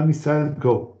will Am Yisrael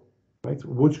go, right?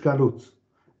 Which Galut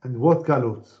and what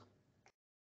Galut?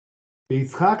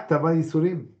 Yitzchak tava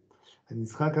Yisurim, and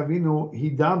Yitzchak Avinu, he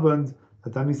davened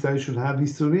that Am Yisrael should have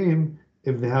Yisurim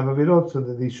if they have Avirot, so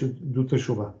that they should do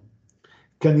Teshuvah.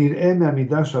 כנראה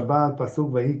מהמידש הבא על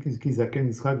פסוק ויהי כי זקן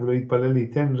יצחק ולא יתפלל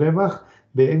ליתן רווח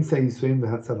באמצע ייסורים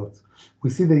והצלות. We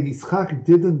see that Yitzchak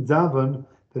didn't daven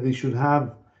that they should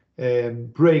have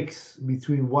breaks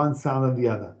between one sound and the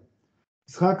other.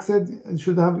 Yitzchak said it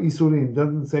should have Yisurim,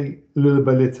 doesn't say little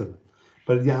by little.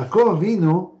 But Yaakov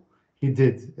Avinu, he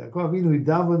did. Yaakov Avinu, he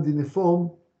davened in a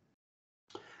form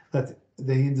that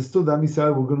they understood that Am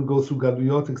Yisrael were going to go through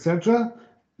Galuyot, etc.,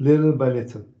 little by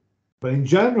little. But in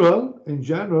general, Am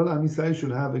Yisrael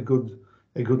should have a good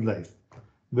life.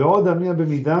 ועוד אמר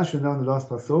במידש, and now the last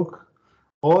pasuk,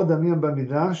 עוד אמר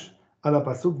במידש על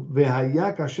הפסוק,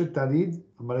 והיה כאשר תריד,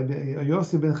 אמר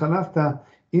יוסי בן חלפתא,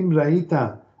 אם ראית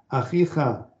אחיך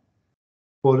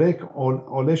פורק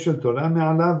עולה של תורה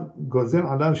מעליו, גוזר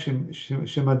עליו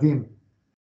שמדים,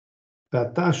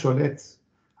 ואתה שולט.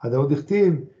 הדוד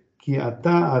הכתיב, כי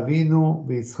אתה אבינו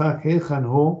ויצחק היכן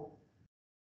הוא,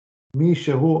 מי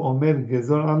שהוא אומר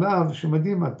גזור עליו,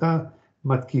 שמדים, אתה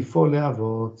מתקיפו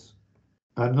לאבות.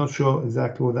 I'm not sure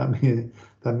exactly what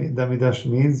that midrash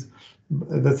means.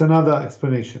 That's another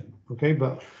explanation, okay?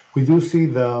 But we do see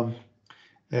the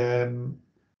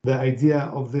idea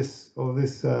of this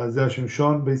Zera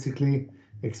Shimshon, basically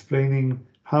explaining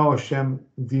how Hashem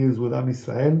deals with Am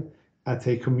Yisrael at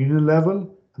a communal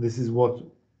level. This is what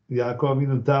Yaakov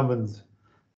Avinu davened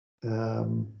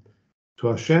to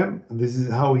Hashem, and this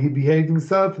is how he behaved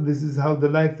himself, and this is how the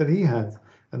life that he had,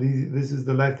 and this is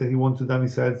the life that he wanted Am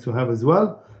Yisrael to have as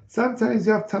well. Sometimes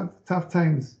you have tough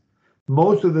times.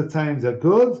 Most of the times are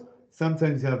good.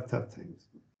 Sometimes you have tough times.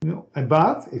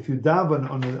 But if you daven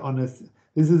on a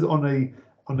this is on a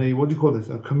what do you call this?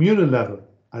 A communal level,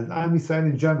 as Am Yisrael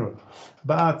in general.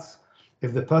 But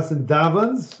if the person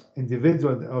davens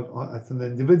individual or at an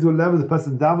individual level, the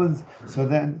person davens, so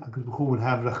then HaKadosh Baruch Hu will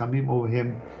have rachamim over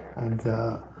him, and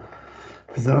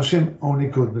B'ezrat Hashem only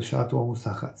good. B'shat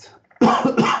u'musachat.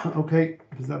 Okay,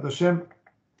 B'ezrat Hashem.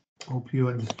 Hope you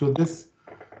understood this.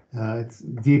 It's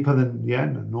deeper than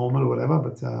normal or whatever,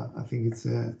 but I think it's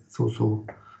also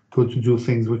good to do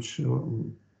things which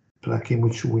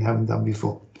we haven't done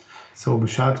before. So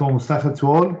B'shat u'musachat to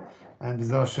all, and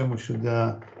B'ezrat Hashem we should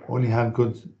only have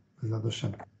good. B'ezrat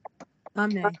Hashem.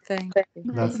 Amen. Thank you.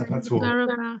 That's all.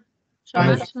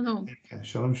 Shalom, shalom.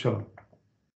 Shalom, shalom.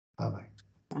 Bye bye.